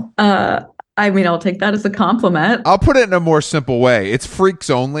right now. I mean, I'll take that as a compliment. I'll put it in a more simple way. It's freaks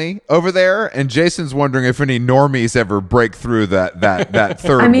only over there, and Jason's wondering if any normies ever break through that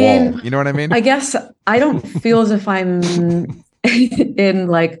third wall. You know what I mean? I guess I don't feel as if I'm in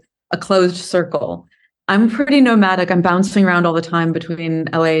like a closed circle. I'm pretty nomadic. I'm bouncing around all the time between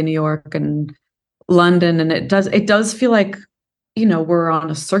LA and New York and London, and it does feel like, you know, we're on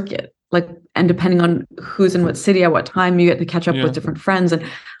a circuit. Like, and depending on who's in what city at what time, you get to catch up with different friends. And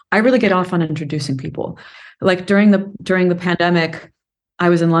I really get off on introducing people. Like during the pandemic, I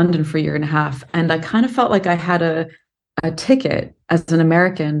was in London for a year and a half, and I kind of felt like I had a ticket as an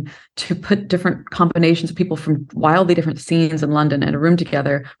American to put different combinations of people from wildly different scenes in London in a room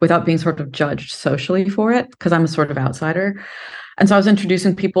together without being sort of judged socially for it, because I'm a sort of outsider. And so I was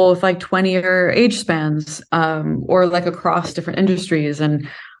introducing people with like 20-year age spans, or like across different industries. And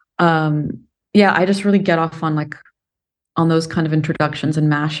I just really get off on those kind of introductions and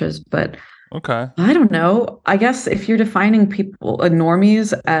mashes. But Okay. I don't know. I guess if you're defining people,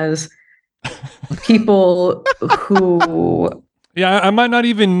 normies, as people who, Yeah, I might not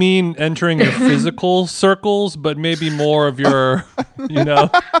even mean entering your physical circles, but maybe more of your, you know,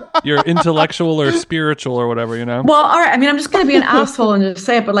 your intellectual or spiritual or whatever, you know? well, all right. I mean, I'm just going to be an asshole and just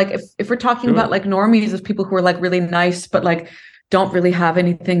say it, but like, if we're talking Do about it. like normies as people who are like really nice, but like don't really have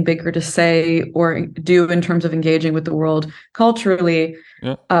anything bigger to say or do in terms of engaging with the world culturally,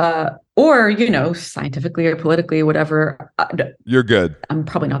 Yeah. or, scientifically or politically, whatever, You're good. I'm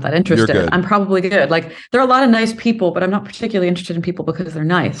probably not that You're interested. good. I'm probably good. Like, there are a lot of nice people, but I'm not particularly interested in people because they're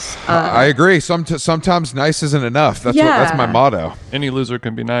nice. I agree. Sometimes nice isn't enough. That's my Yeah. motto. Any loser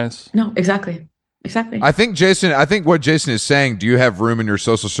can be nice. No, exactly. Exactly. I think what Jason is saying, do you have room in your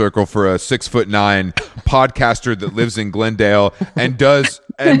social circle for a 6'9" podcaster that lives in Glendale and does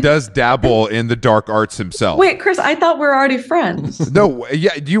dabble in the dark arts himself? Wait, Chris, I thought we are already friends. No,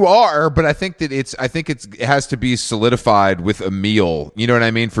 yeah, you are, but I think that it has to be solidified with a meal. You know what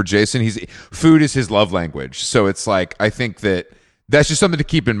I mean? For Jason, food is his love language. So it's like, I think that's just something to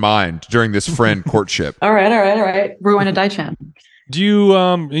keep in mind during this friend courtship. All right. Rewind a Daichan. Do you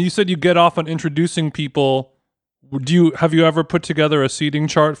you said you get off on introducing people. Have you ever put together a seating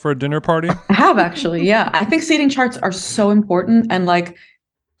chart for a dinner party? I have actually, yeah. I think seating charts are so important and like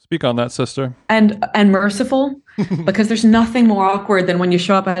Speak on that, sister. and merciful because there's nothing more awkward than when you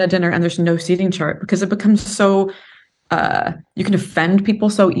show up at a dinner and there's no seating chart because it becomes so you can offend people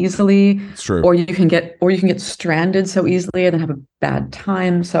so easily. It's true. Or you can get stranded so easily and then have a bad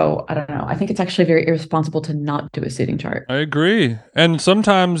time. So I don't know. I think it's actually very irresponsible to not do a seating chart. I agree. And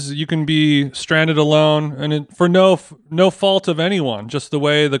sometimes you can be stranded alone and for no fault of anyone, just the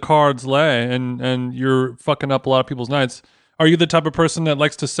way the cards lay and you're fucking up a lot of people's nights. Are you the type of person that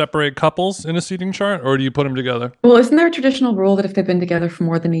likes to separate couples in a seating chart or do you put them together? Well, isn't there a traditional rule that if they've been together for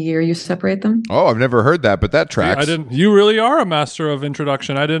more than a year, you separate them? Oh, I've never heard that, but that tracks. I didn't. You really are a master of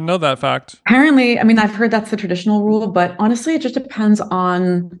introduction. I didn't know that fact. Apparently, I mean, I've heard that's the traditional rule, but honestly, it just depends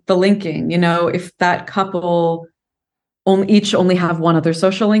on the linking. If that couple only have one other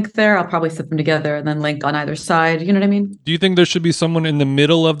social link there, I'll probably sit them together and then link on either side. You know what I mean? Do you think there should be someone in the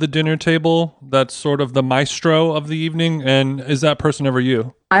middle of the dinner table that's sort of the maestro of the evening? And is that person ever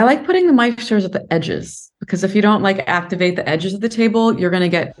you? I like putting the maestros at the edges because if you don't like activate the edges of the table, you're going to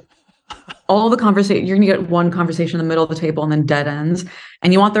get all the conversation. You're going to get one conversation in the middle of the table and then dead ends.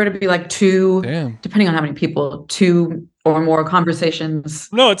 And you want there to be like two, depending on how many people, two or more conversations.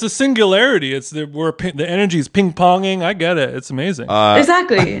 No, it's a singularity. It's the energy is ping ponging. I get it. It's amazing.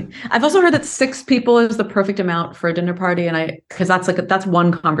 Exactly. I've also heard that 6 people is the perfect amount for a dinner party, and because that's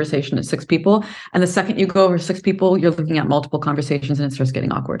one conversation at 6 people, and the second you go over 6 people, you're looking at multiple conversations, and it starts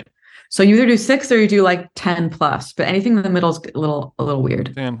getting awkward. So you either do 6 or you do like 10 plus, but anything in the middle is a little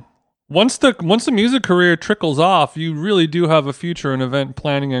weird. Damn. Once the music career trickles off, you really do have a future in event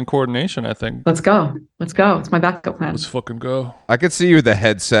planning and coordination, I think. Let's go. It's my backup plan. Let's fucking go. I could see you with the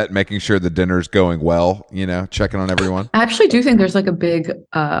headset making sure the dinner's going well, checking on everyone. I actually do think there's like a big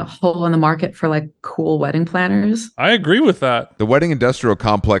hole in the market for like cool wedding planners. I agree with that. The wedding industrial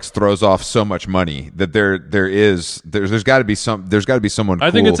complex throws off so much money that there's got to be someone cool.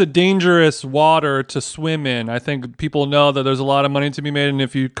 I think it's a dangerous water to swim in. I think people know that there's a lot of money to be made, and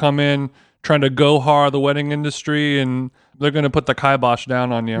if you come in trying to go hard the wedding industry, and they're going to put the kibosh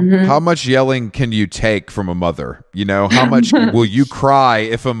down on you. Mm-hmm. How much yelling can you take from a mother? How much will you cry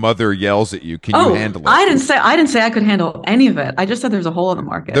if a mother yells at you? Can you handle it? I didn't say I could handle any of it. I just said there's a hole in the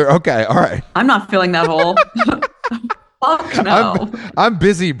market. Okay, all right. I'm not filling that hole. Fuck no. I'm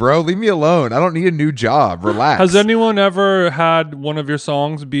busy, bro. Leave me alone. I don't need a new job. Relax. Has anyone ever had one of your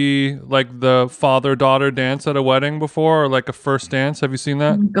songs be like the father-daughter dance at a wedding before, or like a first dance? Have you seen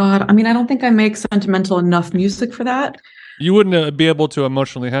that? Oh God, I mean, I don't think I make sentimental enough music for that. You wouldn't be able to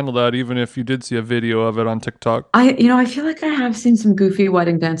emotionally handle that, even if you did see a video of it on TikTok. I feel like I have seen some goofy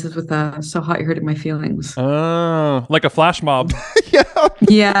wedding dances with "So Hot You're Hurting My Feelings." Oh, like a flash mob.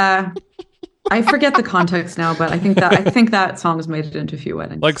 Yeah. I forget the context now, but I think that song's made it into a few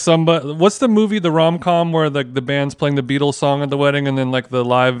weddings. Like what's the movie, the rom-com where the band's playing the Beatles song at the wedding, and then like the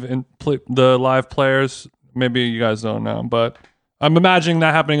live players? Maybe you guys don't know, but I'm imagining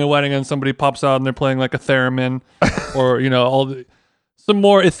that happening at a wedding, and somebody pops out and they're playing like a theremin, or some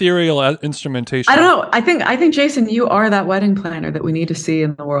more ethereal instrumentation. I don't know. I think Jason, you are that wedding planner that we need to see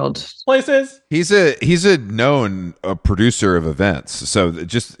in the world. Places. He's a known producer of events. So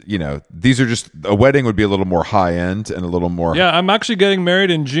just, these are just, a wedding would be a little more high end and a little more. Yeah, I'm actually getting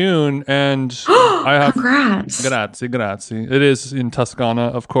married in June, and I have Congrats. Grazie. It is in Toscana,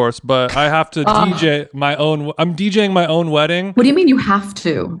 of course, but I have to DJ my own. I'm DJing my own wedding. What do you mean you have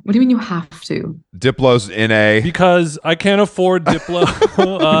to? What do you mean you have to? Diplo's NA. Because I can't afford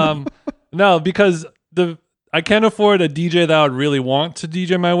Diplo. No, because I can't afford a DJ that I would really want to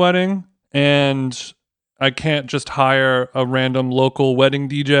DJ my wedding, and I can't just hire a random local wedding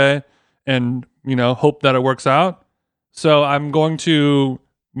DJ and hope that it works out. So I'm going to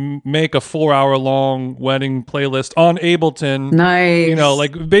make a 4-hour long wedding playlist on Ableton.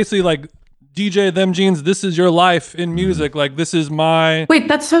 Nice. Basically DJ Them Jeans, this is your life in music. Like, this is my... Wait,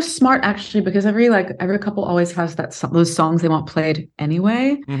 that's so smart, actually, because every couple always has those songs they want played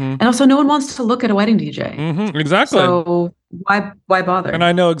anyway. Mm-hmm. And also, no one wants to look at a wedding DJ. Mm-hmm, exactly. So why bother? And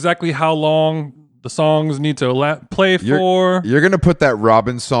I know exactly how long the songs need to play for. You're going to put that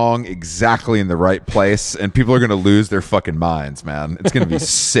Robin song exactly in the right place, and people are going to lose their fucking minds, man. It's going to be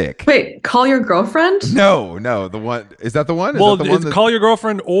sick. Wait, Call Your Girlfriend? No, the one... Is that the one? It's Call Your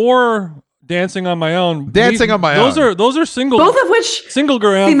Girlfriend or... Dancing on My Own. Those are single. Both of which single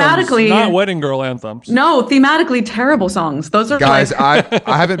girl anthems, thematically, not wedding girl anthems. No, thematically terrible songs. Those are guys. I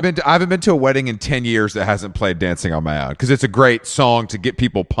haven't been to a wedding in 10 years that hasn't played Dancing on My Own because it's a great song to get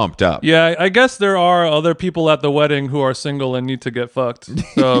people pumped up. Yeah, I guess there are other people at the wedding who are single and need to get fucked.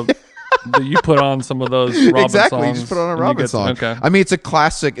 So you put on some of those Robin songs. You just put on a Robin song. Okay. I mean, it's a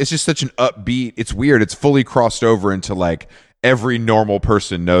classic. It's just such an upbeat. It's weird. It's fully crossed over into every normal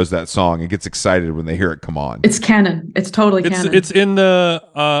person knows that song and gets excited when they hear it come on. It's canon. It's totally canon. It's in the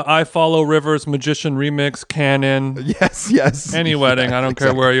I Follow Rivers Magician remix canon. Yes. Any wedding, I don't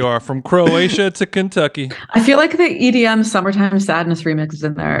care where you are, from Croatia to Kentucky. I feel like the EDM Summertime Sadness remix is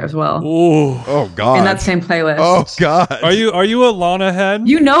in there as well. Ooh. Oh God. In that same playlist. Oh God. Are you a Lana head?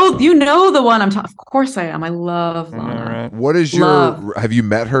 You know the one I'm talking. Of course I am. I love Lana. Right. What is have you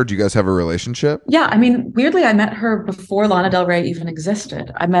met her? Do you guys have a relationship? Yeah, I mean, weirdly, I met her before Lana Del Rey even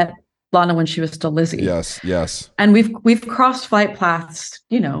existed. I met Lana when she was still Lizzie. Yes. And we've crossed flight paths,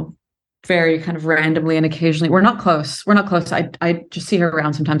 very kind of randomly and occasionally. We're not close. I just see her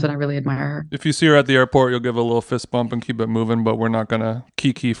around sometimes and I really admire her. If you see her at the airport, you'll give a little fist bump and keep it moving, but we're not gonna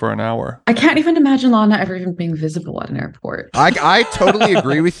kiki for an hour. I can't even imagine Lana ever even being visible at an airport. I totally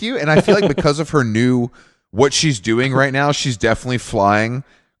agree with you, and I feel like because of her what she's doing right now, she's definitely flying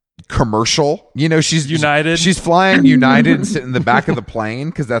commercial. She's United. She's flying United and sitting in the back of the plane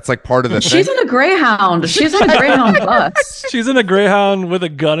because that's part of the thing. She's in a Greyhound. She's in a Greyhound bus. She's in a Greyhound with a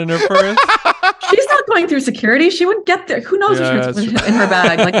gun in her purse. She's not going through security. She wouldn't get there. Who knows what's in her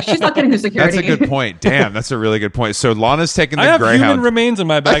bag? She's not getting through security. That's a good point. Damn, that's a really good point. So Lana's taking the Greyhound. I have human remains in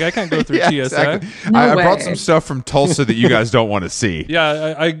my bag. I can't go through TSA. Exactly. No I way. brought some stuff from Tulsa that you guys don't want to see.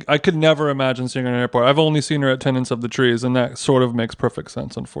 Yeah, I could never imagine seeing her in an airport. I've only seen her at Tenants of the Trees, and that sort of makes perfect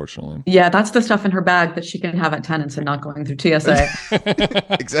sense, unfortunately. Yeah, that's the stuff in her bag that she can have at Tenants and not going through TSA.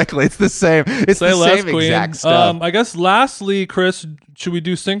 Exactly. It's the same. It's Say the less, same Queen. exact stuff. I guess lastly, Chris, should we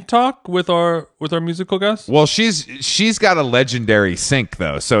do sync talk with our musical guest? Well, she's got a legendary sync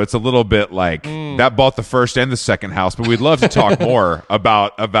though, so it's a little bit like that bought the first and the second house. But we'd love to talk more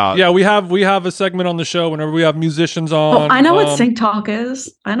about. Yeah, we have a segment on the show whenever we have musicians on. Oh, I know what Sync Talk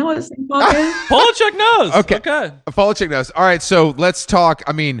is. Polachek knows. Okay. Polachek knows. All right, so let's talk.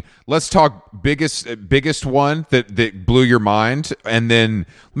 Let's talk biggest one that blew your mind, and then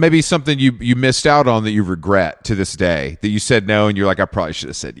maybe something you missed out on that you regret to this day that you said no, and you're like, I probably should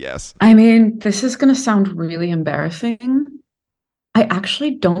have said yes. I mean, this is going to sound really embarrassing. I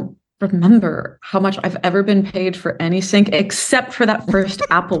actually don't remember how much I've ever been paid for any sync except for that first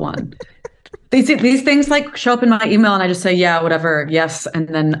Apple one. These things show up in my email and I just say, yeah, whatever, yes. And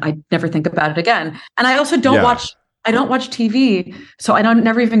then I never think about it again. And I also don't watch TV, so I don't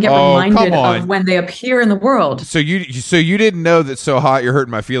never even get reminded of when they appear in the world. So you didn't know that So Hot You're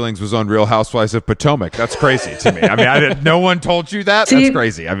Hurting My Feelings was on Real Housewives of Potomac. That's crazy to me. No one told you that? That's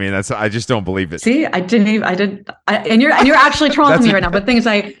crazy. I just don't believe it. See, and you're actually trolling me right now. But things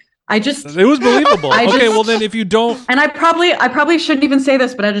it was believable. Well then if you don't, and I probably shouldn't even say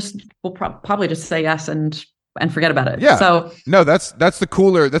this, but I just will probably just say yes and forget about it. Yeah. So no, that's the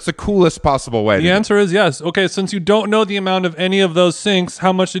coolest possible way. The answer is yes. Okay, since you don't know the amount of any of those syncs,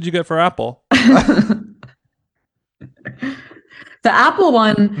 how much did you get for Apple? The Apple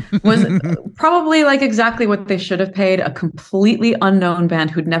one was probably exactly what they should have paid a completely unknown band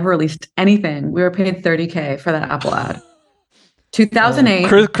who'd never released anything. We were paid $30K for that Apple ad.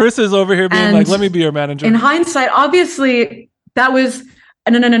 2008. Chris is over here being And like, let me be your manager. in hindsight, obviously, that was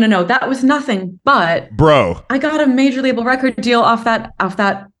no. That was nothing. But Bro, I got a major label record deal off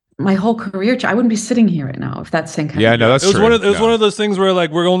that. My whole career. I wouldn't be sitting here right now if that sync. yeah, no, that's it was true. It was one of those things where like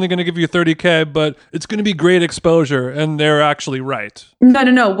we're only going to give you 30K, but it's going to be great exposure, and they're actually right.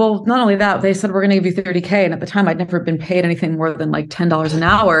 No. Well, not only that, they said we're going to give you 30K, and at the time, I'd never been paid anything more than like $10 an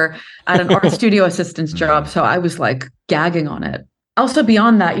hour at an art studio assistant's job. So I was like gagging on it. Also,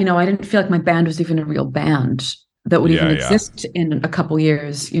 beyond that, I didn't feel like my band was even a real band that would even exist in a couple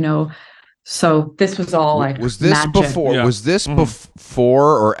years. So this was all like was this magic. before? Yeah. Was this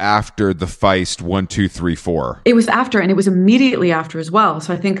before or after the Feist 1, 2, 3, 4? It was after, and it was immediately after as well.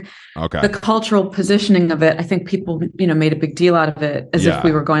 So I think the cultural positioning of it, I think people, made a big deal out of it as if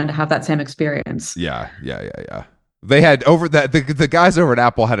we were going to have that same experience. Yeah. They had over that the guys over at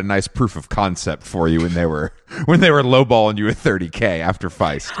Apple had a nice proof of concept for you when they were lowballing you at 30K after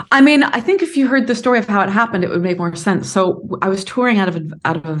Feist. I mean, I think if you heard the story of how it happened, it would make more sense. So I was touring out of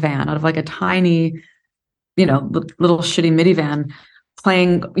a van, out of like a tiny, little shitty minivan,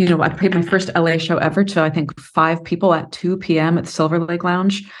 playing. I played my first LA show ever to I think 5 people at 2 p.m. at the Silver Lake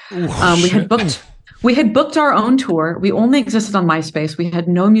Lounge. We had booked our own tour. We only existed on MySpace. We had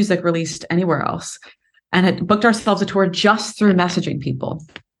no music released anywhere else, and had booked ourselves a tour just through messaging people.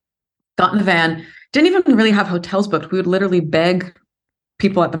 Got in the van, didn't even really have hotels booked. We would literally beg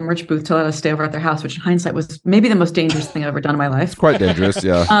people at the merch booth to let us stay over at their house, which in hindsight was maybe the most dangerous thing I've ever done in my life. It's quite dangerous,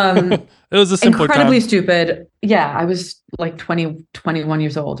 yeah. It was a simpler incredibly time. stupid. Yeah, I was like 20, 21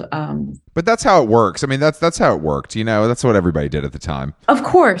 years old. But that's how it works. I mean, that's how it worked. That's what everybody did at the time. Of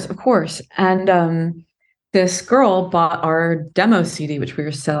course. And this girl bought our demo CD, which we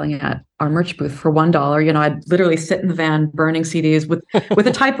were selling at our merch booth for $1. I'd literally sit in the van burning CDs with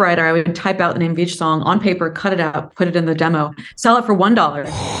a typewriter. I would type out the name of each song on paper, cut it out, put it in the demo, sell it for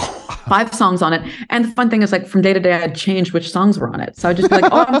 $1. 5 songs on it. And the fun thing is, like, from day to day, I'd change which songs were on it. So I'd just be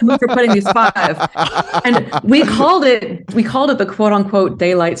like, oh, I'm in the mood for putting these 5. And we called it the quote unquote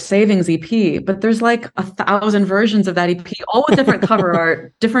daylight savings EP, but there's like 1,000 versions of that EP, all with different cover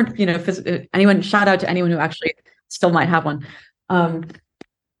art, different, shout out to anyone who actually still might have one.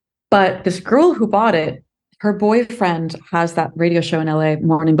 But this girl who bought it, her boyfriend has that radio show in LA,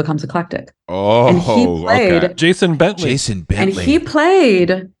 Morning Becomes Eclectic. Oh, and he played okay. Jason Bentley.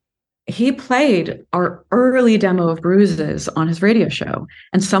 And he played our early demo of Bruises on his radio show.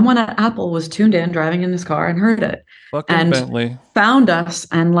 And someone at Apple was tuned in, driving in his car, and heard it. Fucking Bentley. Found us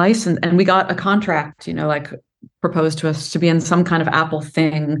and licensed, and we got a contract, proposed to us to be in some kind of Apple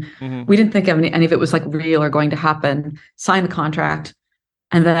thing. Mm-hmm. We didn't think any of it was like real or going to happen. Signed the contract.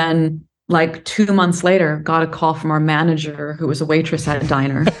 And then like 2 months later, got a call from our manager, who was a waitress at a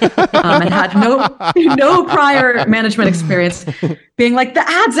diner, and had no prior management experience, being like, the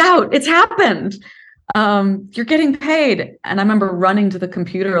ad's out, it's happened. You're getting paid. And I remember running to the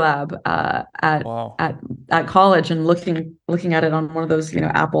computer lab at college and looking at it on one of those,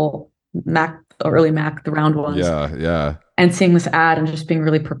 Apple Mac, early Mac, the round ones. Yeah. And seeing this ad and just being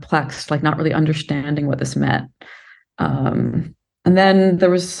really perplexed, like not really understanding what this meant. And then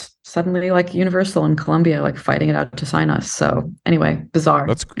there was suddenly like Universal and Columbia like fighting it out to sign us. So anyway, bizarre.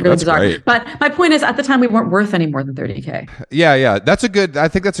 That's bizarre. Great. But my point is, at the time, we weren't worth any more than 30K. Yeah. I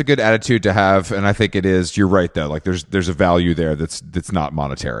think that's a good attitude to have. And I think it is. You're right though. Like there's a value there that's not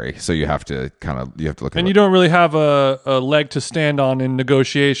monetary. So you have to look at it. And you don't really have a leg to stand on in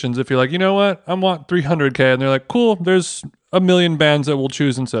negotiations if you're like, you know what, I want 300K. And they're like, cool, there's a million bands that will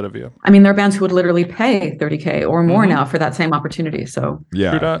choose instead of you. I mean, there are bands who would literally pay 30K or more now for that same opportunity. So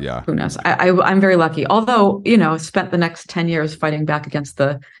yeah. Who knows? I'm very lucky. Although, spent the next 10 years fighting back against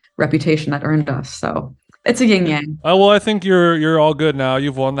the reputation that earned us. So it's a yin yang. Oh, well, I think you're all good now.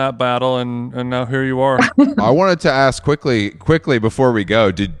 You've won that battle, and now here you are. I wanted to ask quickly before we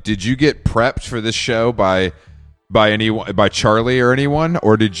go, did you get prepped for this show by anyone, by Charlie or anyone,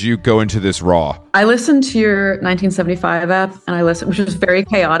 or did you go into this raw? I listened to your 1975 app, and which was very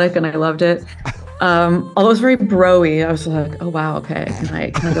chaotic, and I loved it. Although it was very bro-y, I was like, oh wow, okay, can I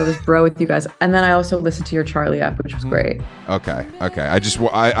go this bro with you guys? And then I also listened to your Charlie app, which was great. Okay. I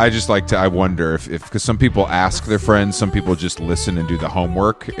just like to. I wonder if because some people ask their friends, some people just listen and do the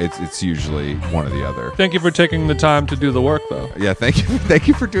homework. It's usually one or the other. Thank you for taking the time to do the work, though. Yeah, thank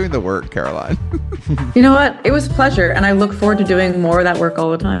you for doing the work, Caroline. You know what? It was a pleasure, and I look forward to doing more of that work all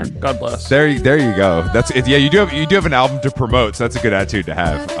the time. God bless. There you go. That's it. Yeah, you do have an album to promote, so that's a good attitude to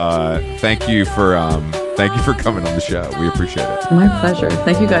have. Thank you for coming on the show. We appreciate it. My pleasure.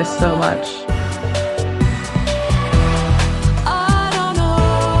 Thank you guys so much.